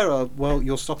 Yeah. Well,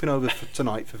 you're stopping over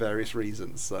tonight for various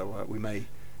reasons, so we may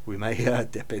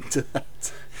dip into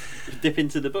that. Dip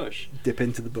into the bush. Dip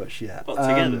into the bush, yeah. But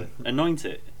together, anoint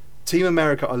it. Team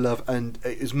America, I love, and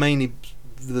it's mainly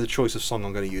the choice of song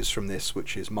I'm going to use from this,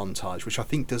 which is Montage, which I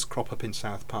think does crop up in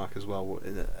South Park as well,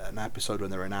 in an episode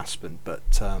when they're in Aspen,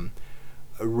 but a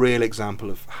real example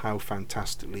of how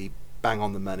fantastically bang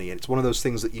on the money. And it's one of those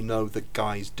things that the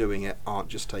guys doing it aren't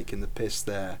just taking the piss,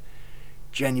 they're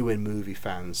genuine movie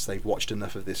fans. They've watched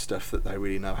enough of this stuff that they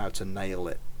really know how to nail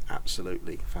it.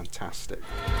 Absolutely fantastic.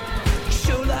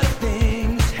 Show like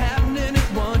things happening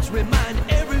at once, remind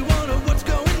everyone of what's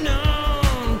going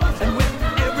on, and with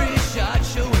every shot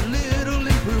show a little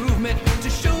improvement.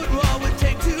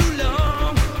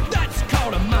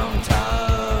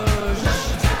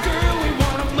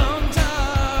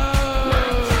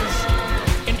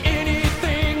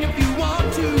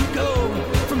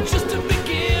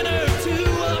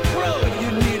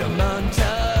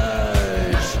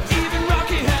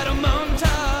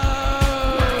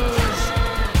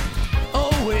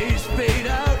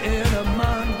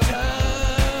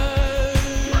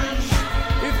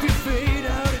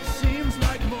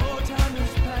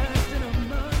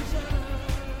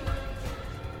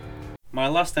 my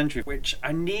last entry, which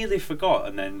I nearly forgot,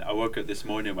 and then I woke up this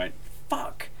morning and went,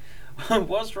 fuck,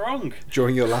 what's wrong?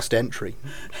 During your last entry.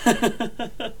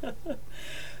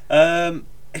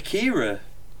 Akira.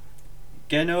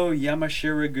 Geno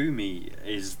Yamashiragumi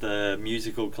is the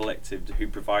musical collective who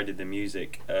provided the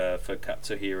music for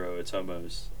Katsuhiro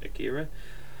Otomo's Akira.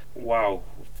 Wow,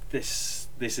 this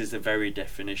is the very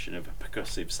definition of a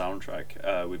percussive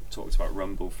soundtrack. We've talked about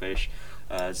Rumblefish,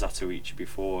 Zatoichi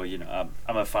before. You know,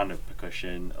 I'm a fan of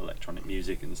percussion, electronic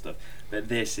music and stuff, but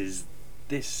this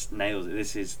nails it.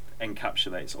 This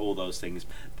encapsulates all those things.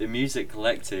 The Music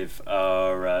Collective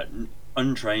are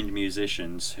untrained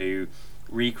musicians who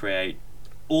recreate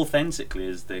authentically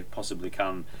as they possibly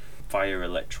can via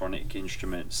electronic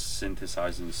instruments,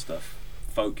 synthesizing stuff,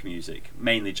 folk music,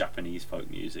 mainly Japanese folk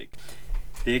music.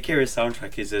 The Akira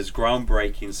soundtrack is as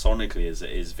groundbreaking sonically as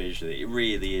it is visually. It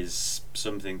really is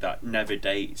something that never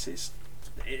dates.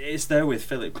 It's there with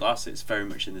Philip Glass. It's very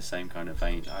much in the same kind of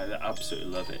vein. I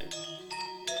absolutely love it.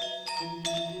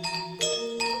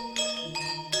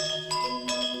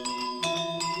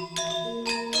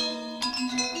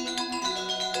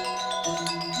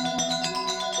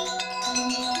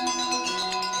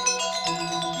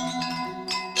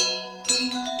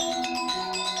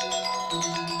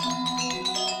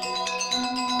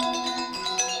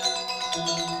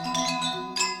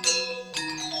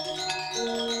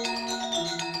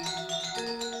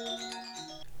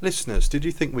 Listeners, did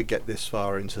you think we'd get this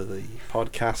far into the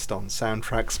podcast on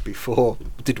soundtracks before?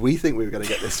 Did we think we were going to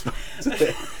get this far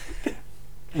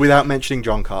without mentioning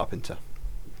John Carpenter?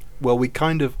 Well, we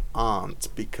kind of aren't,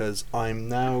 because I'm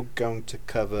now going to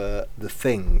cover The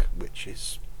Thing, which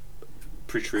is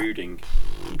Protruding.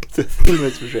 The Thing,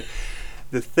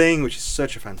 which is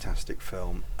such a fantastic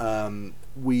film.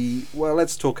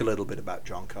 Let's talk a little bit about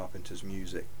John Carpenter's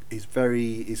music. He's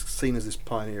seen as this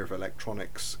pioneer of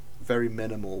electronics. Very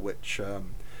minimal, which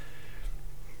I'm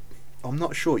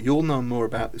not sure. You'll know more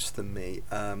about this than me.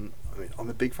 I'm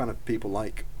a big fan of people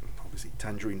like, obviously,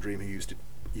 Tangerine Dream, who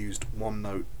used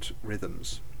one-note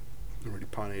rhythms, and really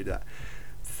pioneered that.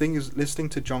 The thing is, listening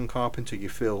to John Carpenter, you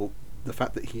feel the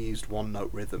fact that he used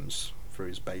one-note rhythms for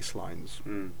his bass lines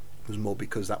was more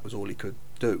because that was all he could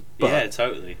do. Yeah,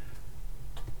 totally.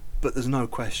 But there's no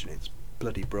question, it's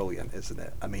bloody brilliant, isn't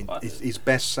it? I mean, his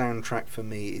best soundtrack for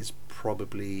me is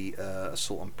probably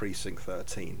Assault on Precinct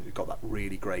 13. We've got that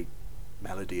really great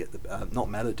melody at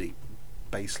the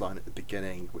bass line at the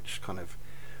beginning, which kind of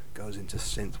goes into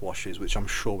synth washes, which I'm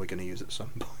sure we're going to use at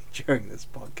some point during this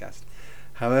podcast.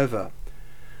 However,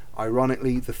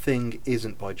 ironically, The Thing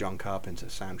isn't by John Carpenter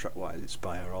soundtrack wise. It's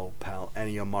by our old pal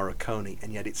Ennio Morricone,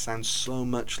 and yet it sounds so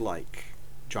much like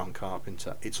John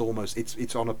Carpenter. It's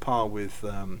on a par with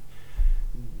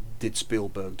did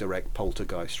Spielberg direct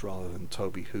Poltergeist rather than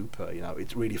Tobe Hooper? You know,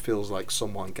 it really feels like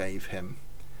someone gave him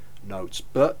notes.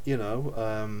 But you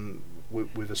know,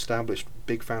 we've established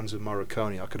big fans of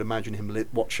Morricone. I could imagine him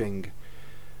watching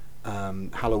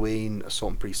Halloween,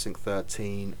 Assault on Precinct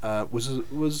 13.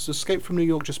 Was Escape from New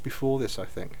York just before this? I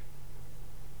think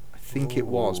it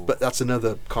was. But that's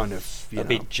another kind of That'd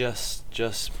be just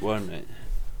wasn't it?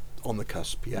 On the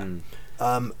cusp, yeah.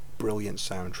 Brilliant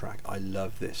soundtrack. I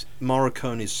love this.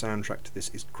 Morricone's soundtrack to this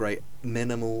is great.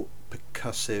 Minimal,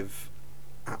 percussive,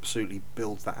 absolutely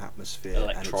builds that atmosphere.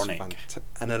 Electronic.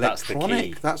 And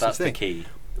electronic. That's the key.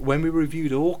 When we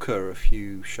reviewed Orca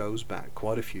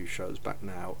quite a few shows back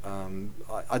now,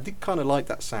 I did kind of like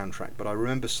that soundtrack, but I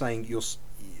remember saying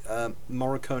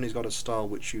Morricone's got a style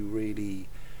which you really...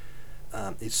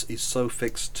 It's so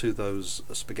fixed to those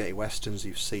spaghetti westerns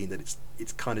you've seen that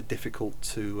it's kind of difficult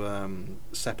to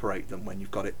separate them when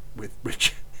you've got it with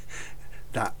Richard.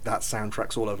 that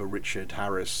soundtrack's all over Richard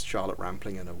Harris, Charlotte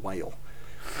Rampling, and a whale.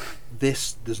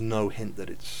 There's no hint that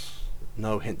it's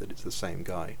the same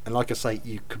guy. And like I say,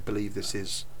 you could believe this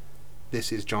is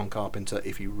John Carpenter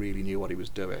if you really knew what he was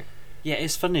doing. Yeah,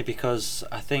 it's funny because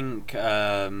I think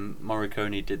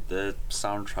Morricone did the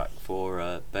soundtrack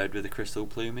for Bird with the Crystal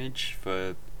Plumage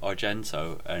for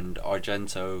Argento, and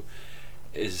Argento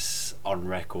is on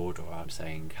record, or I'm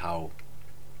saying how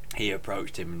he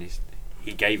approached him, and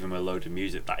he gave him a load of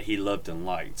music that he loved and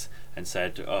liked, and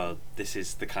said, "Oh, this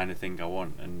is the kind of thing I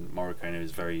want." And Morricone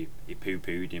was he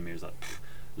poo-pooed him. He was like,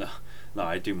 No,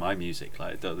 I do my music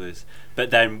like this.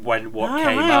 But then when what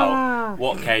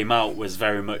came out was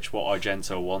very much what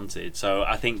Argento wanted. So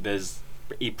I think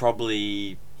he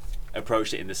probably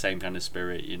approached it in the same kind of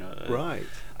spirit, you know. Right.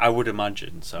 I would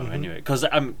imagine. So anyway, because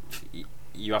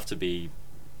you have to be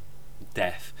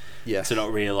deaf to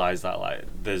not realise that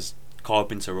there's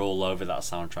Carpenter all over that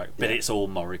soundtrack, but Yeah. it's all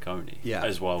Morricone Yeah.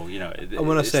 as well. You know, And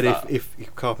when I it's said that- if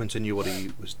Carpenter knew what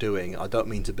he was doing, I don't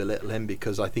mean to belittle him,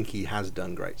 because I think he has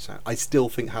done great sound. I still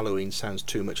think Halloween sounds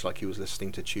too much like he was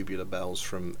listening to Tubular Bells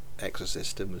from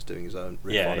Exorcist and was doing his own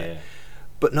riff on it.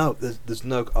 But no, there's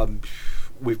no.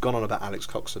 We've gone on about Alex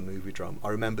Coxon Movie Drum. I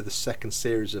remember the second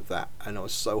series of that, and I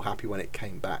was so happy when it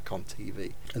came back on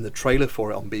TV. And the trailer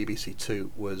for it on BBC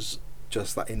Two was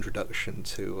just that introduction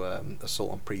to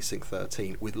Assault on Precinct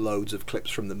 13 with loads of clips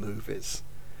from the movies.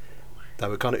 They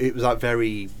were kind of. It was like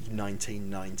very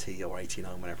 1990 or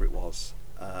 89, whenever it was.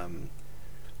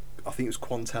 I think it was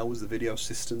Quantel was the video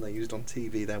system they used on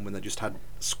TV then, when they just had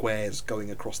squares going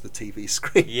across the TV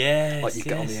screen. Yes, like you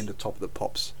get on the yes. end of top of the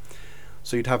pops.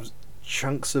 So you'd have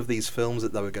chunks of these films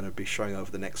that they were going to be showing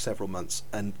over the next several months,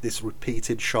 and this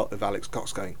repeated shot of Alex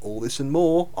Cox going, all this and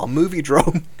more on Movie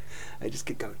Drone. They just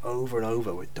keep going over and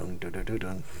over with dun dun dun dun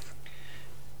dun.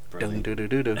 Dun, dun, dun,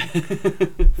 dun, dun.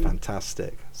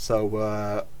 Fantastic. So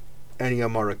Ennio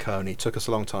Morricone took us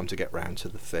a long time to get round to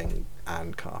The Thing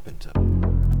and Carpenter.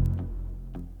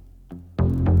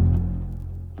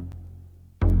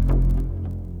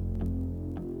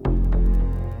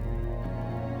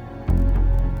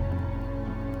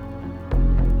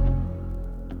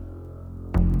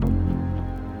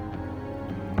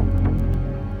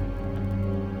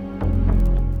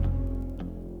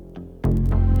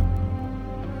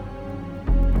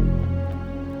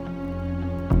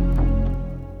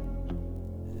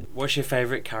 What's your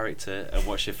favourite character and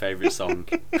what's your favourite song?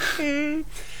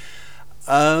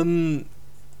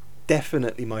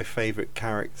 Definitely my favourite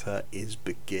character is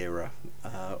Bagheera.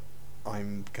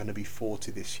 I'm going to be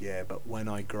 40 this year, but when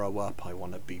I grow up I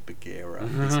want to be Bagheera.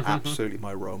 He's absolutely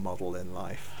my role model in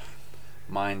life.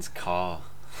 Mine's Car.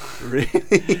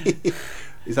 Really?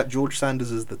 Is that George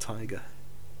Sanders as the tiger?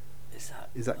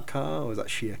 Is that Car or is that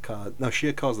Shere Khan? No,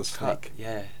 Shere Khan's the snake.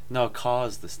 Yeah. No,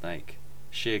 Car's the snake.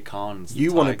 Shere Khan's the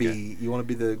You want to tiger.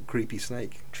 be the creepy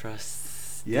snake.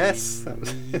 Trust. Yes. That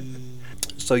was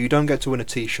So you don't get to win a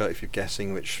T-shirt if you're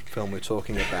guessing which film we're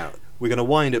talking about. We're going to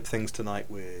wind up things tonight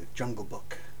with Jungle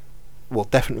Book. Well,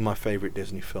 definitely my favourite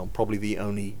Disney film. Probably the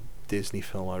only Disney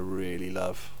film I really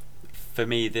love. For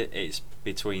me, it's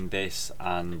between this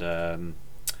and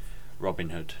Robin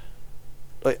Hood.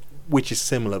 Which is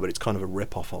similar, but it's kind of a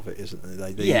rip-off of it, isn't it? They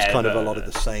use Yeah, kind of a but lot of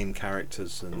the same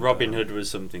characters. And Robin Hood was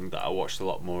something that I watched a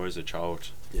lot more as a child.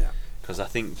 Yeah. Because I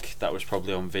think that was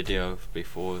probably on video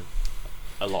before,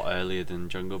 a lot earlier than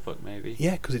Jungle Book, maybe.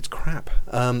 Yeah, because it's crap.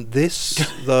 This,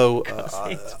 though, it's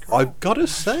crap. I've got to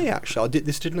say, actually,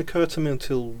 this didn't occur to me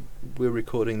until we're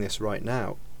recording this right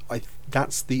now.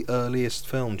 That's the earliest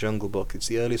film, Jungle Book. It's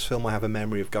the earliest film I have a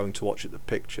memory of going to watch at the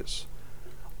pictures.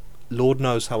 Lord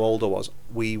knows how old I was.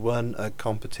 We won a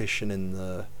competition in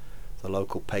the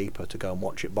local paper to go and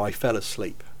watch it, but I fell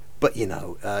asleep. But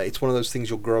it's one of those things.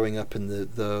 You're growing up, and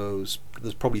there's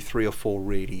probably 3 or 4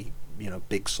 really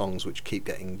big songs which keep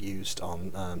getting used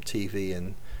on TV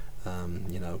and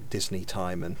Disney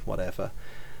Time and whatever.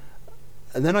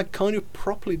 And then I kind of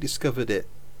properly discovered it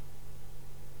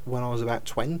when I was about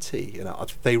 20.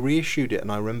 They reissued it, and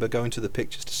I remember going to the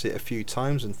pictures to see it a few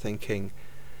times and thinking,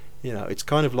 it's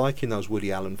kind of like in those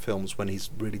Woody Allen films when he's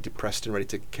really depressed and ready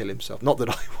to kill himself. Not that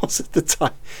I was at the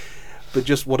time, but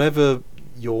just whatever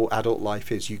your adult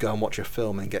life is, you go and watch a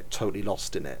film and get totally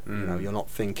lost in it. You're not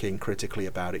thinking critically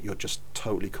about it. You're just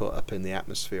totally caught up in the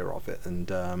atmosphere of it. And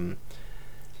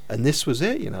this was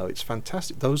it. It's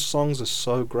fantastic. Those songs are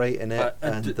so great in it,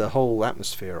 and the whole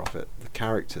atmosphere of it, the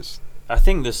characters. I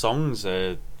think the songs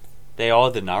they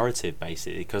are the narrative,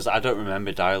 basically, because I don't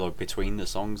remember dialogue between the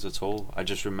songs at all. I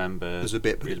just remember There's a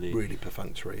bit really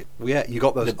perfunctory. Well, yeah, you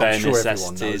got those. the bare I'm sure everyone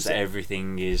knows necessities. it.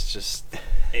 Everything is just.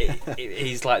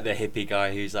 He's like the hippie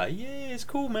guy who's like, yeah, it's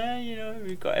cool, man.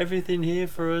 We've got everything here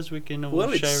for us. We can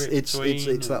all share it between.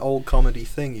 It's that old comedy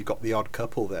thing. You've got the Odd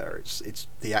Couple there. It's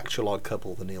the actual Odd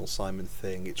Couple, the Neil Simon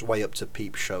thing. It's way up to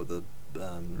Peep Show, the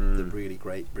really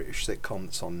great British sitcom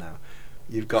that's on now.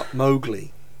 You've got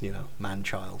Mowgli,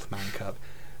 man-child, man-cub.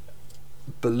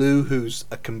 Baloo, who's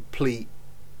a complete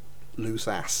loose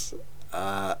ass,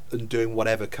 and doing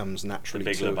whatever comes naturally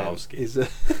Big to him.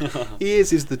 Lebowski. He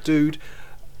is the dude.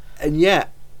 And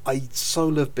yet, I so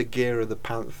love Bagheera the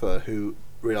Panther, who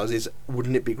realises,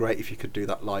 wouldn't it be great if you could do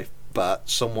that life, but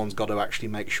someone's got to actually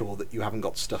make sure that you haven't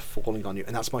got stuff falling on you.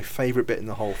 And that's my favourite bit in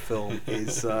the whole film,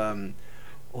 is...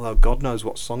 although God knows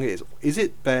what song it is. Is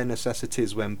it Bare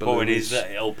Necessities when Baloo and he's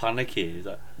all panicky? Is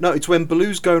that? No, it's when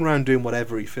Baloo's going around doing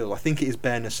whatever he feels. I think it is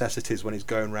Bare Necessities when he's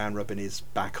going around rubbing his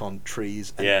back on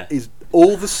trees. And Yeah. is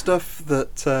all the stuff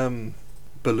that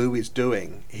Baloo is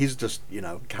doing, he's just, you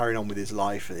know, carrying on with his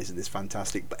life and isn't this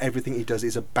fantastic, but everything he does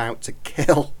is about to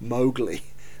kill Mowgli.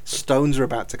 Stones are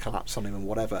about to collapse on him and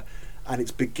whatever, and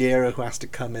it's Bagheera who has to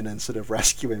come in and sort of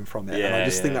rescue him from it. And I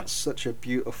just think that's such a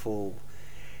beautiful,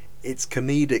 it's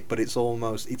comedic, but it's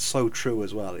so true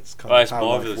as well. It's kind of it's how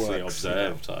life marvellously works,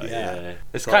 observed. you know? Yeah.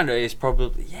 It's So- kind of, it's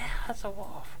probably, that's a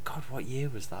what? God, what year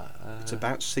was that? It's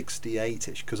about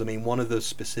 68ish, because I mean, one of the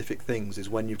specific things is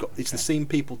when you've got, it's the scene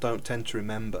people don't tend to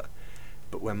remember,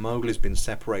 but when Mowgli's been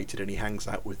separated and he hangs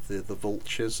out with the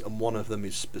vultures, and one of them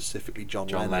is specifically John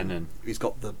Lennon. He's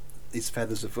got his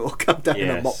feathers have all come down in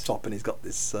a mop top, and he's got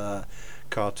this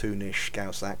cartoonish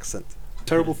Scouse accent.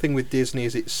 Terrible thing with Disney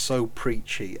is it's so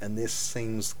preachy, and this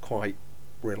seems quite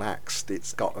relaxed.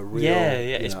 It's got a real,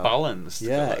 it's balanced.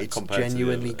 It's compared to the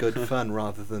genuinely other. good fun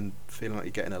rather than feeling like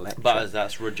you're getting a lecture. But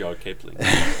that's Rudyard Kipling.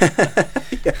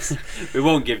 Yes. We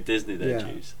won't give Disney their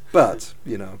dues. But,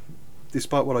 you know,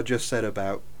 despite what I just said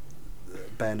about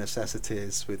bare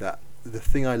necessities with that, the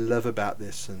thing I love about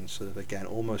this, and sort of again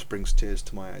almost brings tears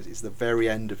to my eyes, is the very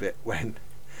end of it when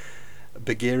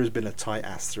Bagheera's been a tight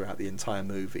ass throughout the entire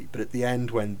movie, but at the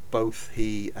end when both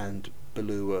he and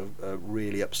Baloo are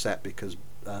really upset because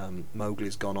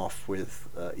Mowgli's gone off with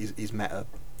he's met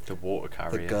The water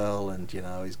carrier. the girl, and you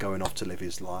know he's going off to live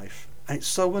his life. And it's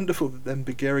so wonderful that then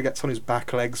Bagheera gets on his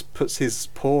back legs, puts his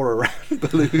paw around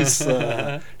Baloo's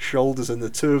shoulders, and the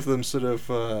two of them sort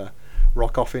of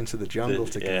rock off into the jungle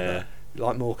together,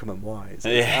 like Morecambe and Wise. It's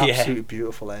an absolutely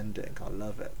beautiful ending. I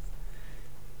love it.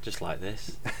 Just like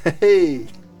this. Hey.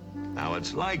 Now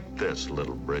it's like this,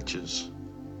 little britches.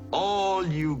 All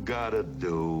you gotta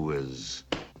do is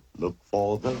look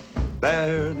for the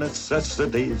bare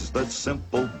necessities, the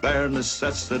simple bare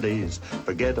necessities.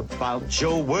 Forget about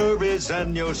your worries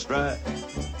and your strife.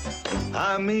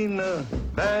 I mean the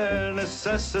bare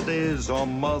necessities are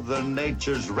Mother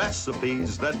Nature's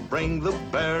recipes that bring the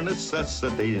bare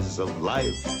necessities of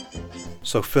life.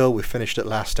 So Phil, we finished at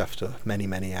last after many,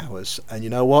 many hours. And you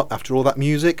know what? After all that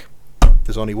music,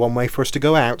 there's only one way for us to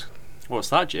go out. What's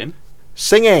that, Jim?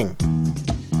 Singing!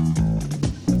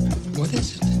 What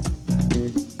is it?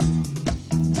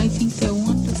 I think they're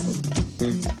wonderful.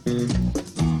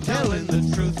 Telling the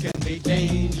truth can be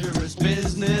dangerous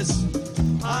business.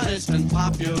 Honest and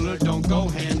popular don't go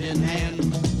hand in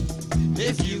hand.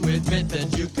 If you admit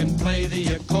that you can play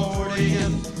the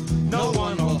accordion, no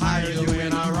one will hire you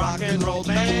in a rock and roll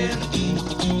band.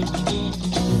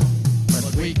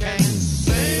 But we can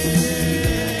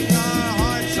sing our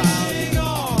hearts out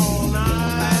all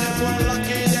night. And if we're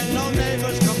lucky, then no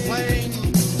neighbors complain.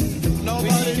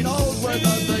 Nobody knows where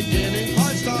the beginning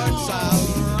part starts out.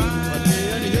 But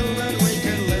being human, we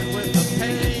can live with the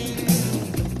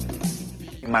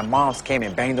pain. My mom's came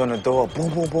and banged on the door,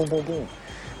 boom, boom, boom, boom, boom.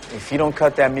 If you don't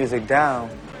cut that music down,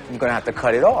 you're gonna have to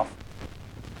cut it off.